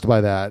impressed by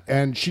that.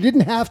 And she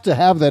didn't have to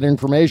have that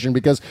information,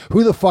 because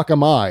who the fuck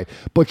am I?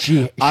 But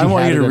she I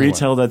want you to anyway.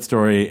 retell that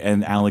story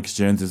in Alex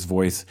Jones's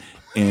voice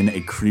in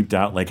a creeped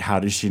out, like, how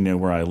does she know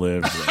where I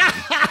live?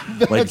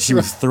 Like she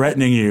was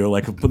threatening you,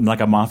 like a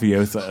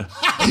mafiosa.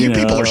 You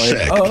people are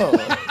sick. Oh.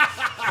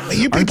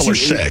 You people are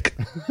sick.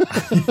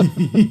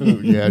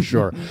 Yeah,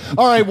 sure.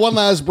 All right, one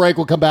last break.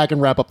 We'll come back and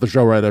wrap up the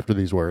show right after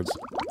these words.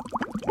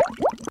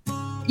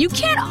 You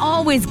can't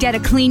always get a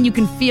clean you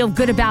can feel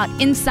good about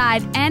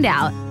inside and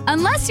out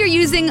unless you're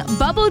using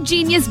Bubble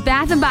Genius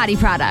Bath and Body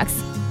products.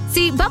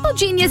 See, Bubble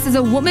Genius is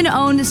a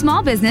woman-owned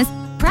small business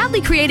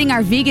proudly creating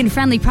our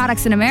vegan-friendly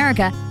products in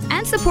America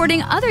and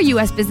supporting other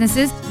U.S.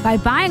 businesses by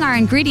buying our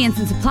ingredients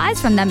and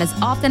supplies from them as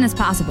often as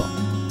possible.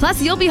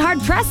 Plus, you'll be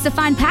hard-pressed to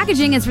find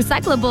packaging as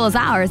recyclable as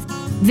ours.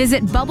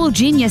 Visit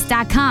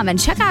BubbleGenius.com and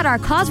check out our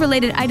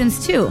cause-related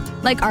items too,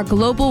 like our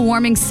global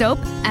warming soap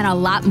and a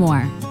lot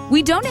more.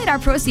 We donate our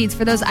proceeds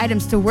for those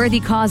items to worthy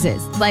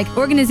causes, like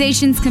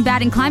organizations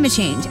combating climate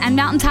change and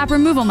mountaintop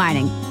removal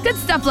mining. Good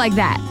stuff like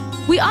that.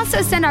 We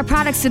also send our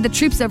products to the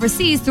troops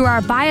overseas through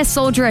our Buy a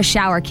Soldier a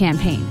Shower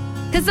campaign.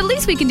 Because the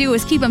least we can do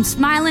is keep them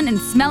smiling and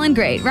smelling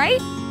great,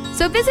 right?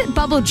 So visit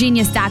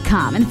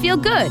BubbleGenius.com and feel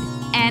good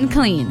and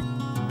clean.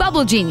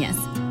 Bubble Genius,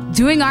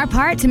 doing our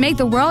part to make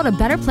the world a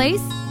better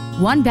place,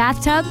 one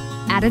bathtub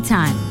at a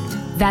time.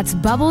 That's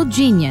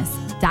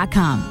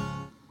BubbleGenius.com.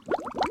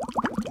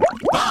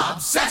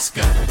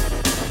 Cesca.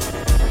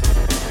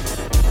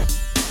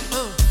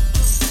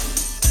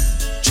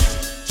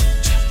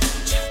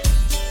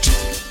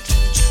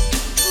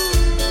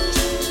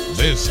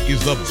 This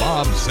is the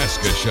Bob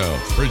Cesca Show,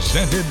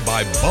 presented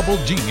by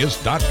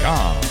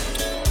BubbleGenius.com.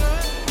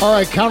 All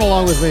right, count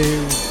along with me.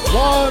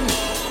 1,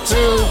 2,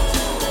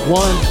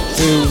 1,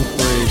 2,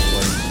 3,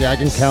 4. Yeah, I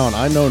can count.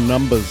 I know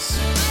numbers.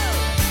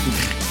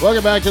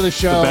 Welcome back to the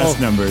show. The best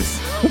numbers.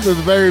 The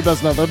very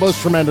best numbers. The most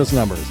tremendous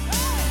numbers.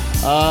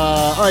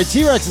 All right,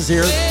 T-Rex is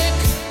here.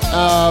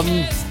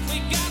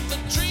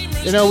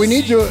 We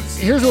need to...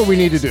 Here's what we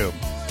need to do.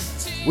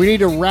 We need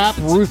to wrap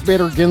Ruth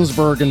Bader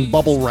Ginsburg in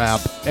bubble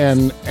wrap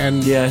and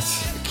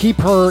yes, keep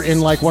her in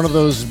like one of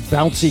those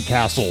bouncy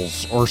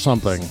castles or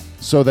something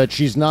so that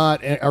she's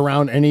not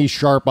around any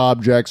sharp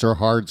objects or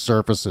hard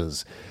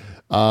surfaces.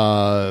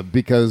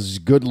 Because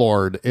good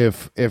Lord,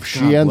 if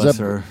she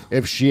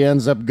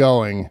ends up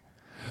going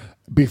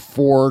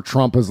before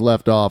Trump has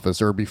left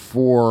office or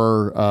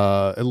before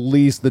at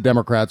least the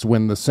Democrats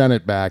win the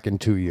Senate back in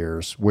 2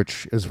 years,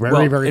 which is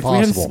very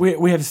possible.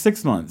 We have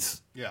 6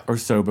 months. Or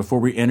so before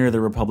we enter the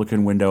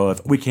Republican window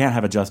of we can't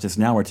have a justice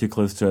now, we're too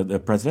close to the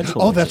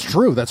presidential election. That's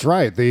true. That's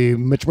right. The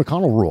Mitch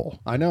McConnell rule.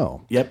 I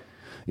know. Yep.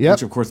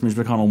 Which, of course, Mitch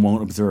McConnell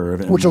won't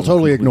observe. Which he'll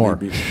totally ignore.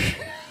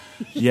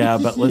 Yeah,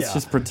 but let's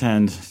just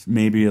pretend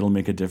maybe it'll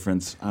make a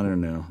difference. I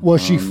don't know. Well,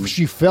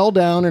 she fell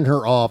down in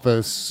her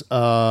office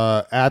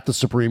at the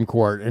Supreme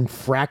Court and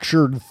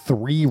fractured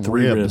three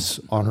ribs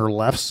on her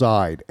left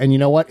side. And you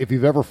know what? If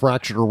you've ever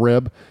fractured a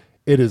rib,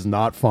 it is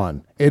not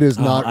fun. It is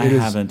not. I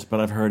haven't, but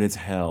I've heard it's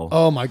hell.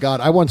 Oh my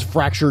God! I once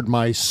fractured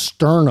my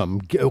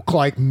sternum,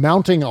 like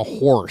mounting a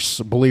horse.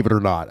 Believe it or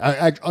not,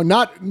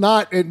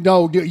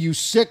 no, you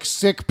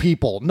sick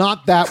people.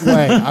 Not that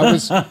way. I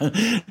was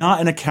not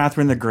in a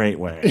Catherine the Great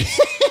way.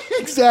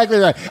 Exactly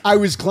right. I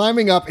was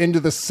climbing up into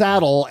the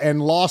saddle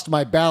and lost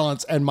my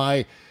balance, and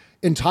my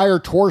entire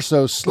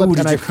torso slipped.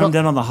 Did you come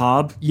down on the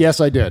hob? Yes,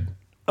 I did.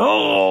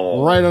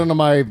 Oh, right onto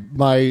my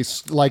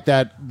like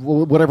that,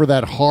 whatever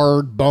that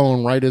hard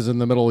bone right is in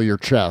the middle of your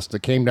chest.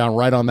 It came down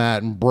right on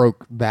that and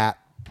broke that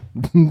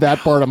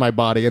part of my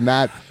body. And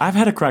that I've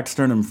had a cracked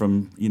sternum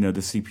from the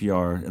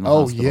CPR in the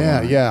hospital.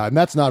 Yeah, and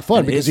that's not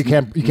fun because you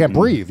can't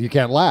breathe, you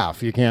can't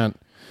laugh, you can't.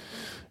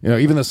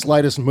 Even the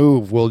slightest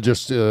move will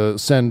just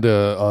send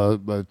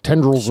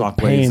tendrils of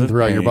pain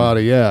throughout your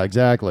body. Yeah,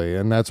 exactly.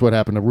 And that's what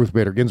happened to Ruth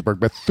Bader Ginsburg.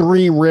 But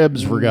 3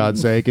 ribs, for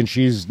God's sake, and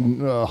she's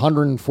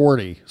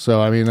 140. So,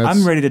 I mean,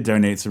 I'm ready to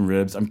donate some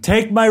ribs.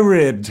 Take my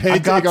ribs. I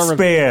got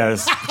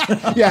spares.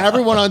 Yeah,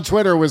 everyone on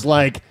Twitter was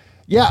like,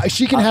 yeah,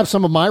 she can have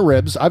some of my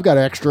ribs. I've got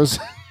extras.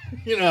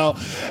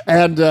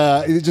 And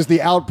just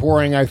the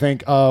outpouring, I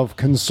think, of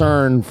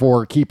concern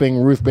for keeping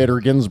Ruth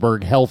Bader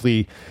Ginsburg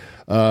healthy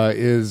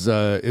is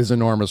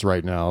enormous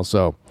right now.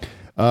 So,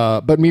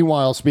 but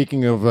meanwhile,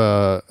 speaking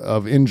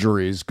of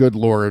injuries, good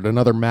Lord,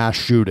 another mass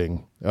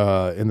shooting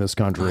in this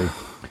country,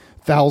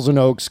 Thousand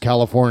Oaks,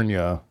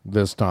 California.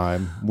 This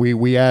time,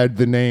 we add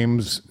the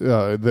names,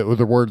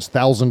 the words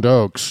Thousand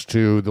Oaks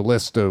to the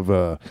list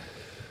of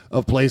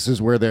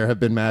places where there have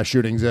been mass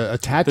shootings. A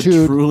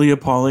tattooed, the truly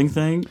appalling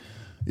thing,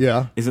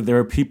 is that there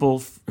are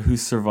people who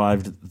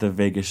survived the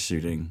Vegas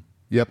shooting.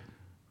 Yep,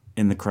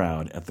 in the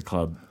crowd at the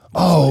club.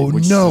 Oh,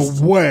 no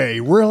way.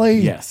 Really?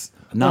 Yes.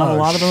 Not a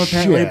lot of them,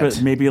 apparently,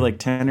 but maybe like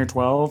 10 or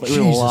 12.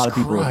 There were a lot of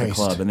people at the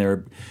club, and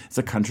it's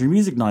a country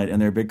music night, and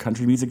they're big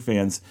country music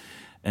fans.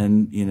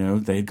 And,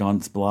 a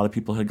lot of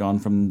people had gone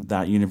from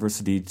that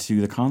university to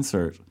the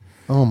concert.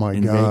 Oh, my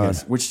in God.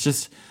 Vegas, which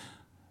just,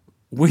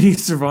 when you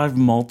survive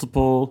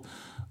multiple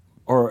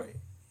or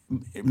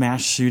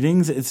mass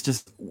shootings, it's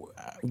just,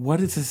 what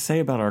does this say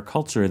about our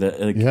culture?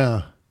 That,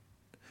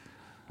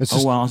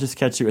 I'll just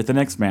catch you at the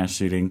next mass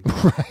shooting.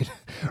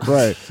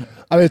 Right.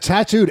 I mean, a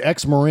tattooed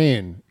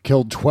ex-Marine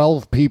killed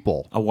 12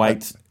 people. A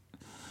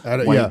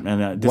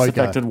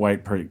disaffected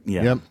white person.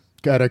 Yeah. Yep.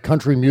 At a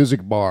country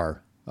music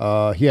bar.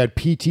 He had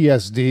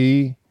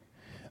PTSD.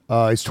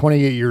 He's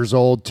 28 years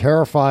old,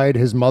 terrified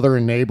his mother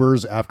and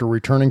neighbors after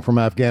returning from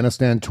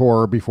Afghanistan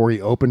tour before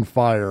he opened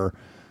fire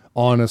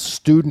on a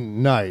student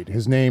night.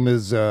 His name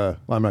is, I'm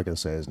not going to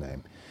say his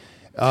name.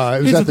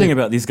 Here's the thing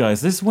about these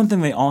guys. This is one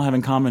thing they all have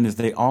in common is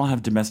they all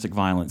have domestic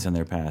violence in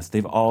their past.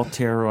 They've all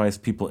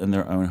terrorized people in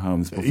their own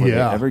homes before they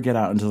ever get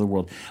out into the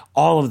world.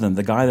 All of them.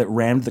 The guy that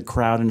rammed the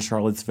crowd in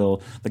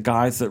Charlottesville, the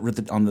guys that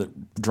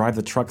drive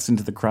the trucks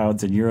into the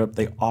crowds in Europe.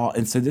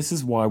 And so this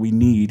is why we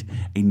need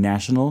a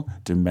national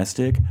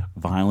domestic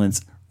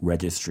violence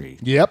registry.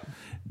 Yep.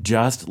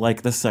 Just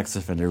like the sex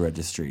offender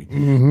registry.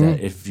 Mm-hmm.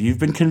 That if you've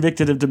been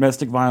convicted of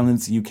domestic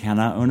violence, you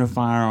cannot own a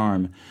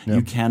firearm. Yep.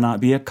 You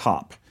cannot be a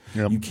cop.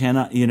 Yep. You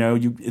cannot,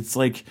 it's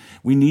like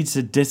we need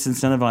to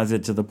disincentivize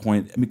it to the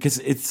point, because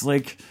it's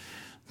like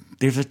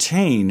there's a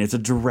chain. It's a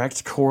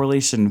direct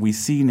correlation we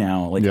see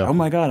now. Like, oh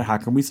my God, how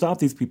can we stop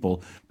these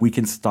people? We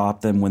can stop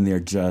them when they're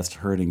just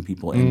hurting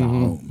people in the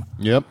home.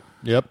 Yep.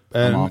 And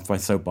I'm off my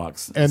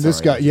soapbox. And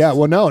this guy,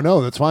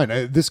 no, that's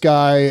fine. This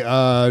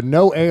guy,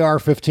 no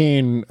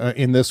AR-15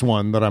 in this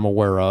one that I'm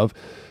aware of.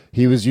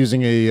 he was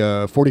using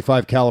a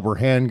 45 caliber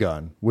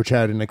handgun, which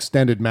had an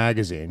extended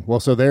magazine. Well,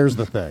 so there's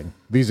the thing.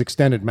 These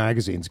extended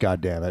magazines,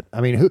 goddammit.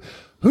 I mean, who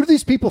do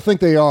these people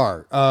think they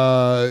are?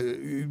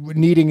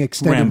 Needing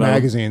extended Rambo.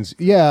 magazines.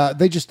 Yeah,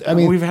 they just, I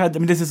mean,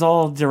 this is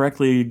all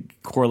directly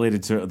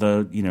correlated to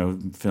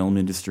the, film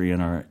industry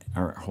and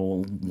our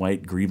whole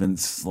white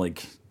grievance,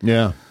 like.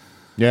 Yeah.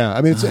 Yeah.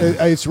 I mean,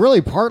 it's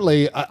really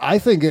partly, I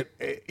think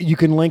you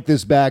can link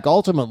this back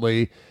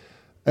ultimately,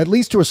 at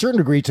least to a certain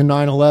degree, to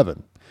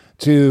 9/11.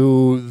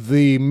 To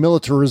the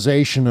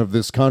militarization of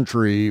this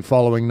country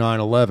following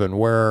 9/11,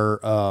 where,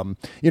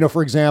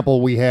 for example,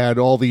 we had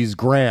all these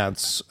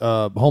grants,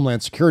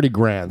 Homeland Security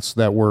grants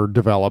that were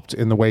developed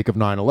in the wake of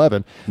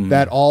 9/11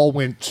 that all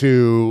went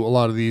to a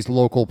lot of these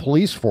local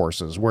police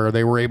forces where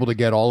they were able to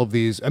get all of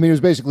these. I mean, it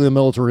was basically the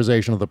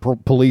militarization of the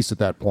police at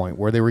that point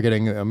where they were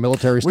getting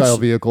military-style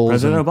vehicles.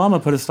 President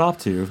Obama put a stop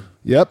to.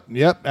 Yep,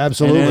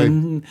 absolutely.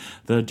 And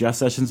the Jeff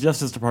Sessions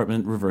Justice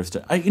Department reversed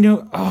it.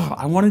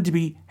 I wanted to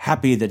be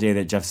happy the day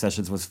that Jeff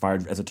Sessions was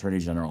fired as Attorney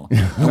General.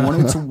 I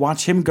wanted to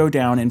watch him go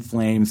down in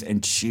flames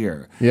and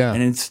cheer. Yeah.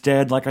 And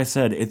instead, like I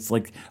said, it's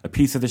like a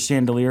piece of the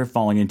chandelier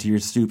falling into your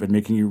soup and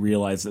making you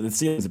realize that the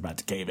ceiling's about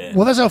to cave in.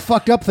 Well, that's how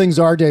fucked up things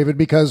are, David,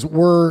 because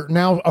we're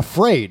now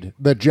afraid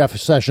that Jeff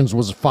Sessions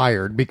was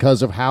fired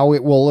because of how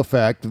it will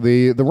affect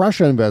the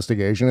Russia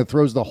investigation. It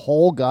throws the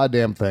whole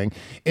goddamn thing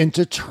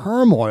into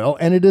turmoil,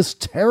 and it is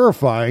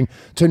terrifying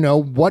to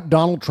know what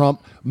Donald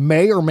Trump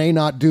may or may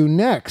not do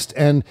next.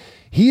 And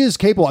he is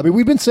capable. I mean,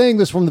 we've been saying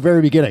this from the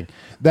very beginning,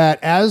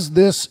 that as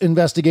this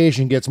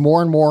investigation gets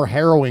more and more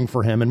harrowing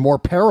for him and more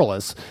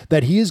perilous,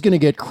 that he is going to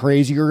get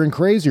crazier and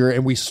crazier.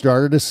 And we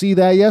started to see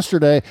that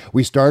yesterday.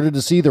 We started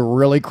to see the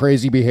really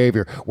crazy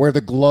behavior where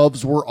the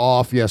gloves were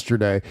off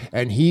yesterday.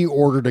 And he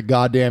ordered a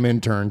goddamn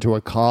intern to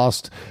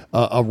accost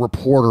a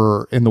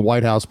reporter in the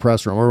White House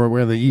press room, or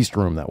in the East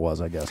Room that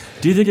was, I guess.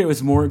 Do you think it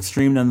was more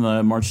extreme than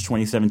the March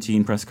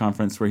 2017 press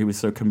conference where he was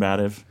so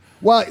combative?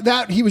 Well,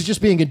 that he was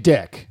just being a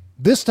dick.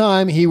 This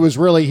time he was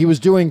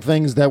doing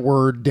things that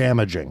were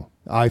damaging,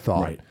 I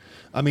thought. Right.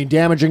 I mean,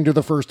 damaging to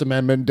the First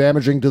Amendment,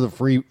 damaging to the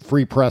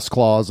free press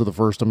clause of the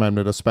First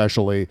Amendment,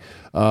 especially,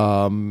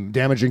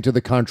 damaging to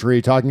the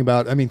country, talking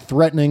about,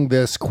 threatening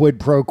this quid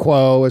pro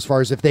quo as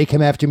far as if they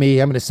come after me,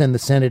 I'm going to send the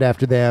Senate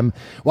after them.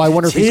 Well, I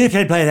wonder if you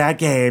can play that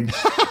game.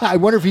 I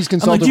wonder if he's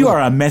consulted. You are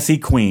a messy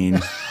queen,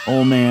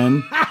 old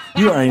man.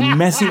 You are a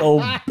messy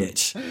old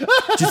bitch.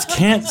 Just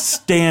can't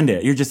stand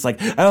it. You're just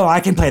like, oh, I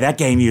can play that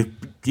game, you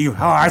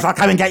whores, I'll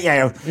come and get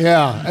you.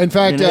 Yeah. In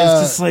fact, it's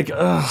just like,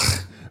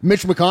 ugh.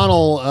 Mitch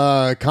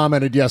McConnell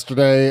commented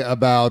yesterday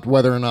about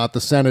whether or not the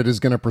Senate is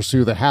going to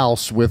pursue the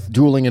House with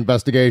dueling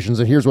investigations.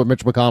 And here's what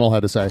Mitch McConnell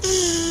had to say.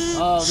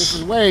 Oh, this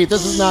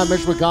is not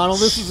Mitch McConnell.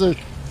 This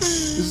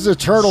is a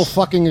turtle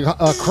fucking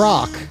a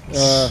croc,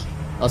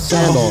 a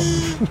sandal.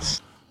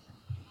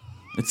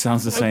 It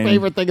sounds the same. My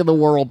favorite thing in the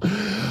world.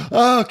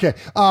 Okay,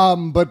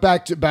 but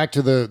back to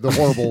the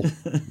horrible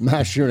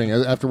mass shooting.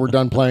 After we're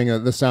done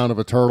playing the sound of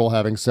a turtle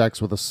having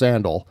sex with a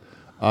sandal,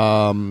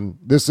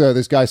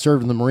 this guy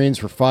served in the Marines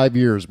for 5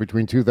 years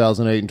between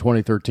 2008 and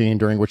 2013,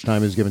 during which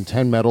time he was given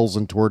 10 medals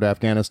and toured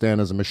Afghanistan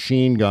as a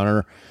machine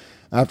gunner.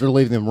 After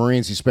leaving the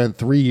Marines, he spent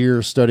 3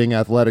 years studying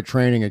athletic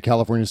training at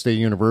California State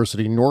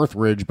University,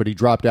 Northridge, but he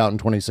dropped out in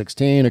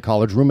 2016. A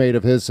college roommate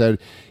of his said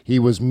he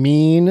was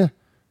mean,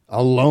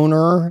 a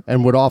loner,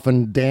 and would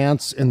often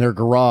dance in their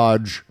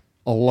garage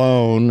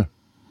alone.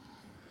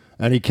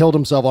 And he killed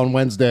himself on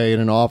Wednesday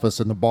in an office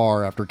in the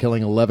bar after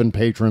killing 11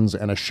 patrons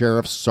and a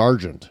sheriff's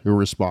sergeant who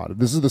responded.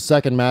 This is the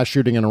second mass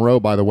shooting in a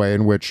row, by the way,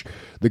 in which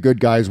the good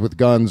guys with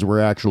guns were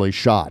actually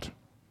shot.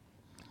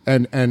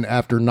 And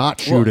after not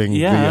shooting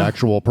the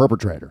actual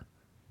perpetrator.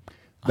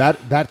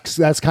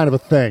 That's kind of a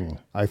thing,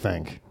 I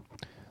think.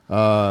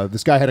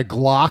 This guy had a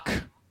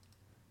Glock.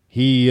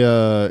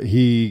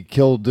 He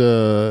killed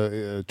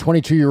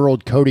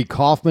 22-year-old Cody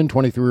Kaufman,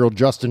 23-year-old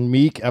Justin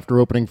Meek after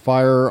opening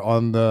fire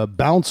on the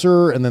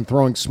bouncer and then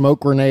throwing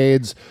smoke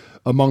grenades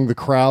among the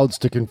crowds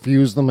to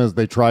confuse them as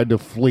they tried to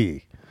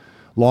flee.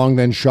 Long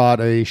then shot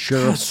a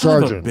sheriff's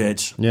sergeant. Son of a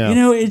bitch.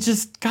 Yeah. It's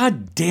just,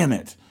 God damn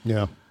it.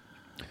 Yeah.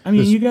 I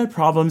mean, you got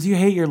problems. You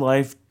hate your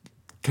life.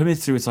 Commit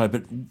suicide.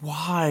 But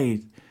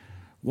why?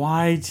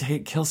 Why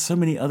kill so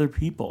many other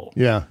people?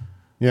 Yeah.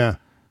 Yeah.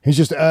 He's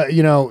just,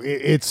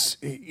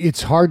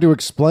 it's hard to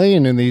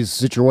explain in these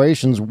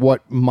situations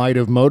what might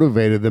have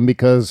motivated them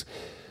because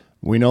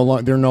they're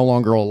no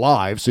longer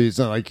alive. So it's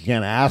not like you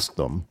can't ask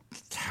them.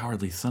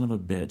 Cowardly son of a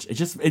bitch.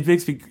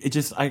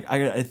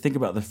 I think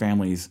about the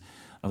families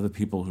of the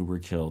people who were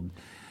killed.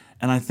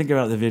 And I think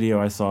about the video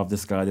I saw of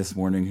this guy this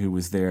morning who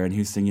was there and he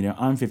was saying,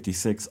 I'm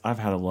 56, I've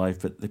had a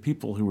life, but the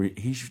people who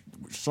he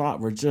shot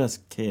were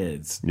just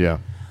kids. Yeah.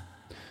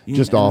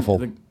 Just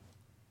awful.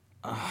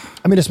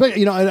 I mean,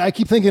 especially, I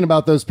keep thinking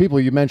about those people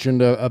you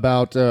mentioned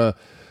about, the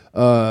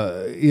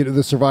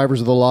survivors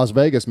of the Las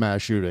Vegas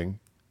mass shooting,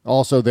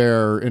 also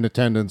there in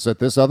attendance at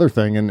this other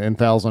thing in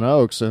Thousand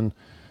Oaks. And,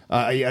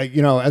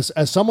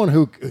 as someone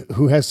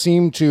who has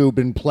seemed to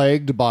been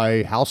plagued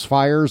by house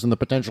fires and the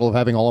potential of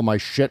having all of my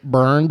shit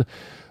burned,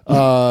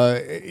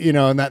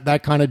 And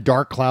that kind of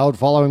dark cloud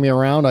following me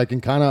around, I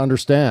can kind of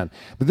understand.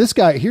 But this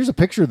guy, here's a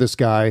picture of this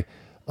guy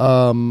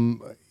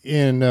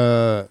in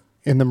the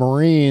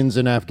Marines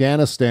in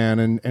Afghanistan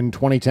in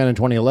 2010 and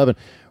 2011,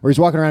 where he's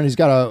walking around. He's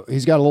got a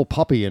little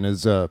puppy in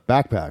his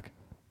backpack.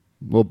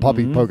 Little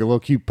puppy poke, a little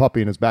cute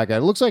puppy in his backpack.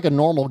 It looks like a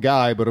normal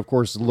guy, but of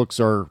course, the looks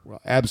are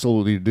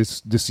absolutely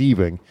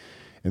deceiving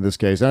in this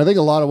case. And I think in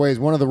a lot of ways,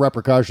 one of the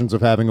repercussions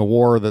of having a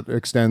war that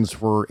extends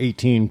for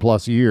 18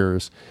 plus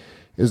years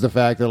is the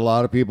fact that a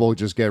lot of people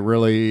just get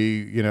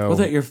really, Well,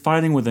 that you're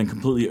fighting with a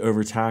completely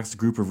overtaxed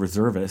group of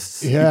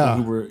reservists. Yeah.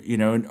 People who were,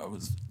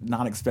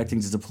 not expecting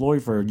to deploy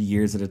for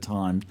years at a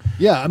time.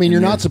 Yeah, I mean,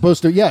 you're not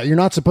supposed to be out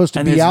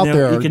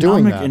there doing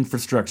economic that.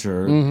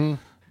 Infrastructure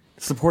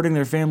supporting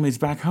their families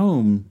back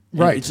home.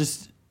 Right. It's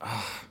just...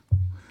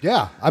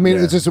 Yeah, I mean,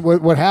 it's just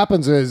what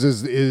happens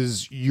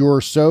is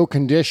you're so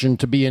conditioned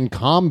to be in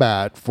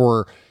combat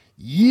for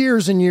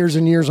years and years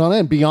and years on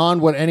end,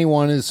 beyond what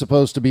anyone is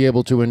supposed to be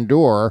able to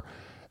endure,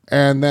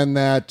 and then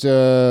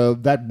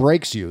that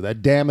breaks you,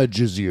 that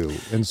damages you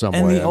in some way.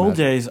 In the old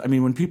days, I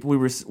mean, when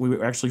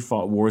we actually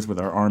fought wars with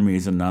our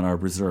armies and not our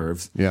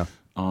reserves. Yeah.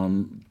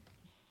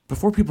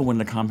 Before people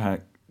went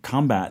into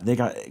combat, they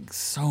got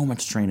so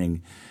much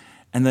training.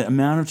 And the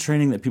amount of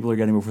training that people are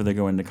getting before they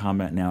go into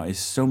combat now is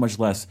so much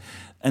less.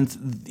 And,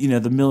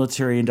 the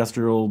military,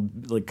 industrial,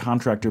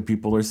 contractor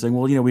people are saying,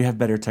 well, we have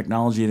better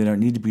technology. They don't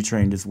need to be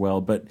trained as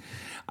well. But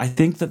I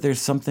think that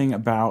there's something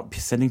about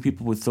sending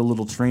people with so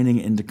little training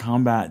into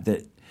combat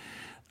that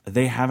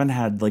they haven't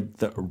had,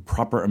 the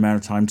proper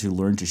amount of time to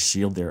learn to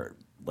shield their,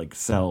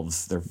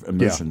 selves, their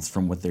emotions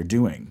from what they're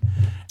doing.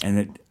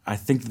 And I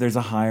think that there's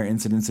a higher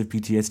incidence of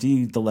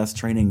PTSD the less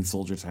training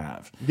soldiers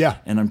have. Yeah.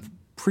 And I'm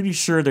pretty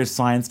sure there's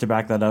science to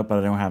back that up, but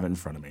I don't have it in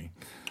front of me.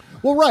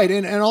 Well, right.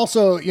 And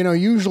also,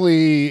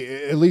 usually,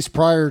 at least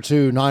prior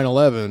to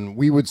 9/11,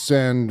 we would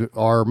send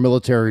our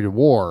military to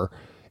war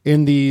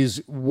in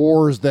these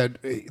wars that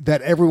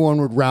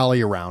everyone would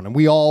rally around. And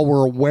we all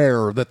were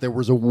aware that there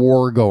was a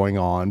war going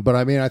on. But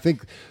I mean, I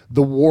think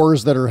the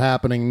wars that are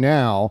happening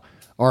now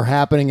are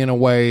happening in a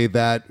way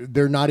that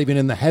they're not even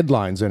in the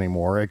headlines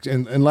anymore,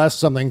 unless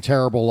something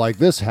terrible like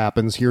this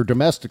happens here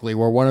domestically,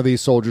 where one of these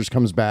soldiers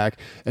comes back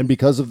and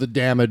because of the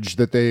damage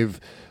that they've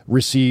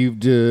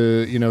received,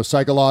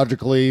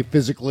 psychologically,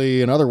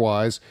 physically, and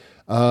otherwise,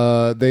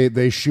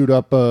 they shoot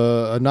up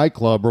a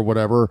nightclub or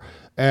whatever,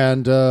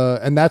 and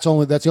that's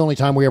the only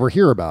time we ever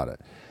hear about it.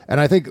 And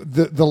I think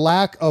the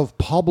lack of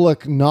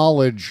public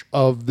knowledge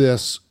of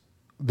this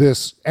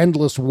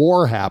endless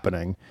war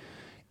happening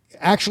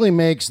actually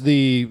makes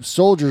the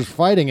soldiers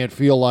fighting it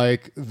feel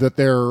like that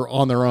they're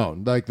on their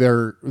own, like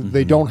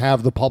they don't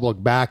have the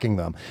public backing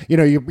them.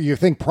 You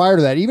think prior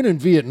to that, even in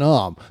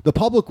Vietnam, the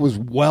public was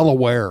well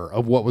aware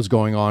of what was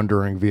going on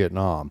during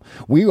Vietnam.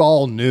 We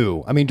all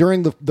knew. I mean,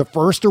 during the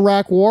first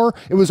Iraq war,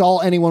 it was all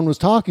anyone was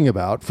talking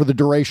about for the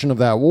duration of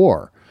that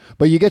war.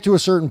 But you get to a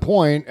certain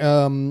point,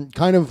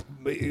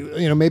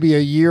 maybe a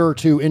year or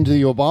two into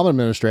the Obama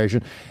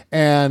administration,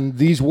 and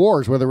these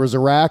wars, whether it was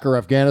Iraq or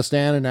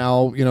Afghanistan, and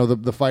now,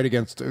 the fight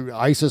against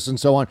ISIS and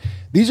so on,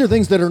 these are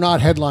things that are not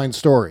headline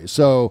stories.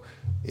 So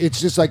it's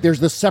just like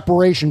there's this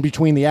separation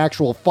between the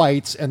actual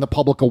fights and the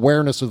public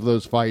awareness of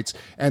those fights,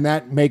 and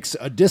that makes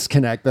a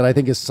disconnect that I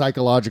think is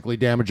psychologically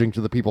damaging to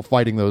the people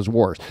fighting those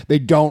wars. They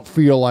don't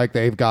feel like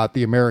they've got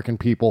the American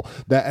people,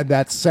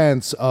 that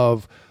sense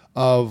of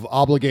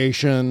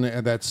obligation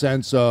and that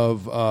sense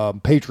of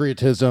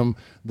patriotism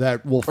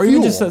that will fuel. Or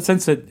even just that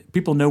sense that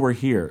people know we're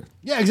here.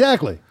 Yeah,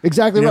 exactly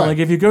right. Like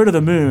if you go to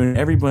the moon,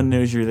 everyone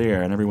knows you're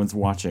there and everyone's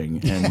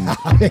watching. And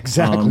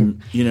exactly.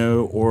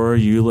 Or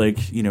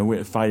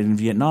you fight in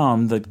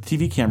Vietnam, the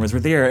TV cameras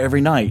were there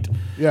every night.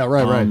 Yeah,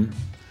 right.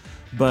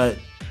 But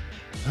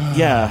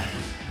yeah,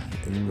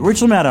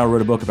 Rachel Maddow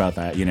wrote a book about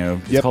that.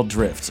 It's called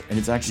Drift, and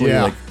it's actually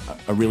a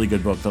really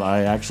good book that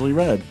I actually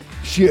read.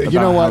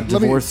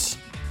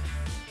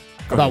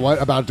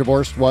 About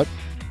divorced what?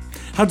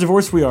 How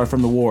divorced we are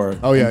from the war.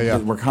 Oh, yeah.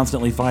 We're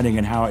constantly fighting,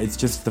 and how it's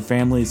just the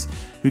families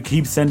who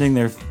keep sending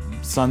their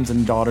sons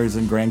and daughters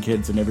and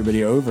grandkids and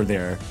everybody over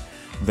there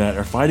that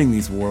are fighting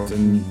these wars,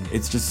 and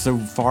it's just so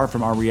far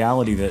from our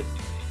reality that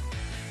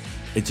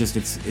it's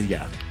just.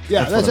 Yeah,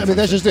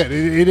 that's just it.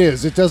 It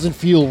is. It doesn't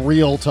feel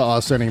real to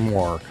us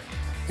anymore.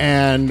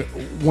 And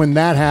when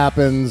that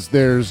happens,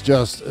 there's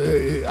just,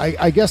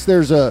 I guess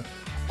there's a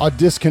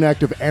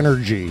disconnect of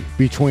energy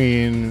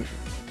between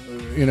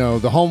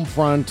the home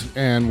front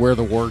and where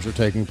the wars are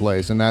taking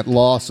place, and that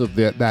loss of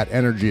that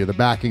energy, of the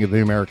backing of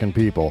the American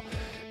people,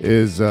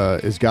 is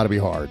got to be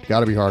hard. Got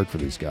to be hard for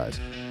these guys,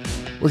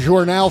 which who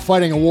are now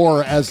fighting a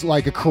war as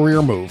like a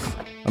career move.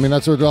 I mean,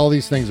 that's what all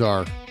these things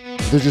are.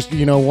 They're just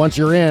once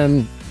you're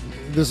in,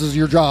 this is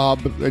your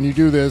job, and you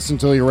do this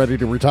until you're ready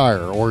to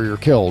retire, or you're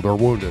killed or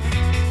wounded,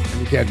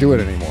 and you can't do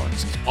it anymore.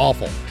 It's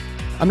awful.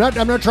 I'm not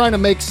trying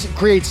to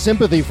create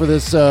sympathy for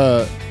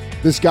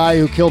this guy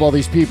who killed all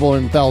these people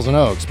in Thousand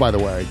Oaks, by the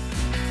way.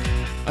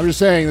 I'm just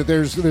saying that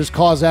there's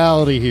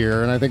causality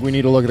here, and I think we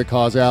need to look at the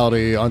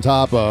causality on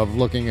top of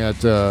looking at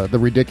the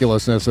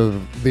ridiculousness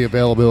of the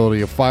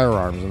availability of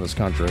firearms in this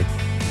country.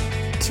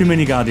 Too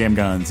many goddamn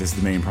guns is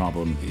the main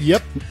problem.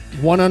 Yep,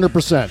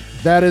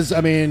 100%. That is,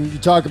 I mean, you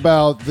talk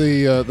about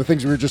the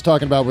things we were just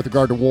talking about with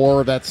regard to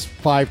war, that's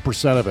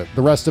 5% of it.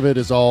 The rest of it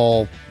is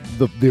all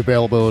the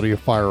availability of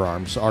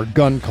firearms, our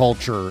gun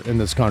culture in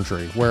this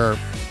country, where,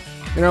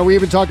 we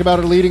even talked about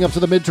it leading up to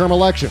the midterm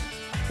election,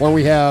 where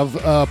we have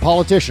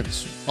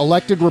politicians,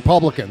 elected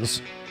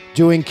Republicans,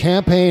 doing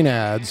campaign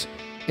ads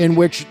in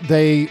which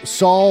they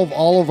solve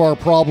all of our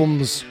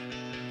problems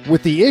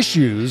with the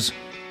issues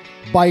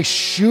by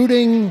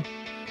shooting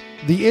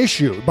the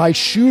issue, by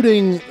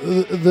shooting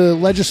the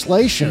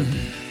legislation,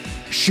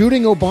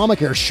 shooting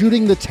Obamacare,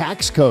 shooting the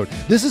tax code.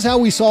 This is how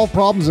we solve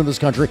problems in this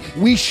country.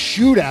 We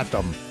shoot at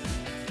them.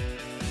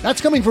 That's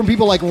coming from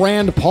people like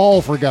Rand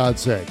Paul, for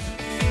God's sake.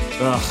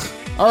 Ugh.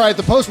 All right,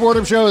 the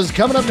Postmortem Show is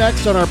coming up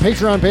next on our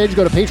Patreon page.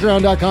 Go to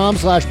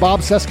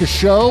patreon.com/Bob Cesca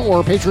Show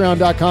or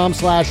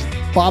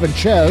patreon.com/Bob and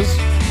Ches.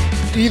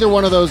 Either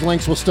one of those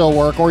links will still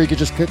work, or you could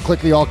just click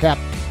the all-cap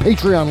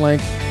Patreon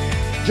link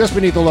just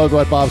beneath the logo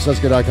at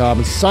bobcesca.com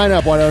and sign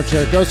up. Why don't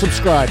you? Go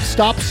subscribe.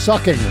 Stop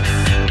sucking.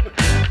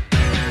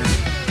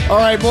 All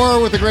right,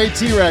 more with the great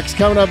T-Rex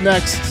coming up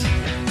next.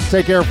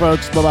 Take care,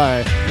 folks.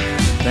 Bye-bye.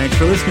 Thanks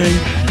for listening.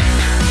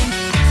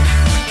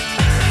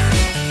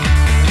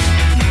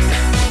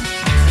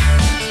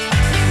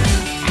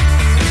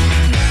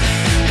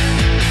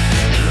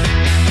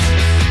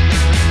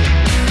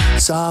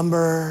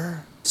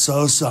 Somber,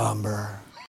 so somber.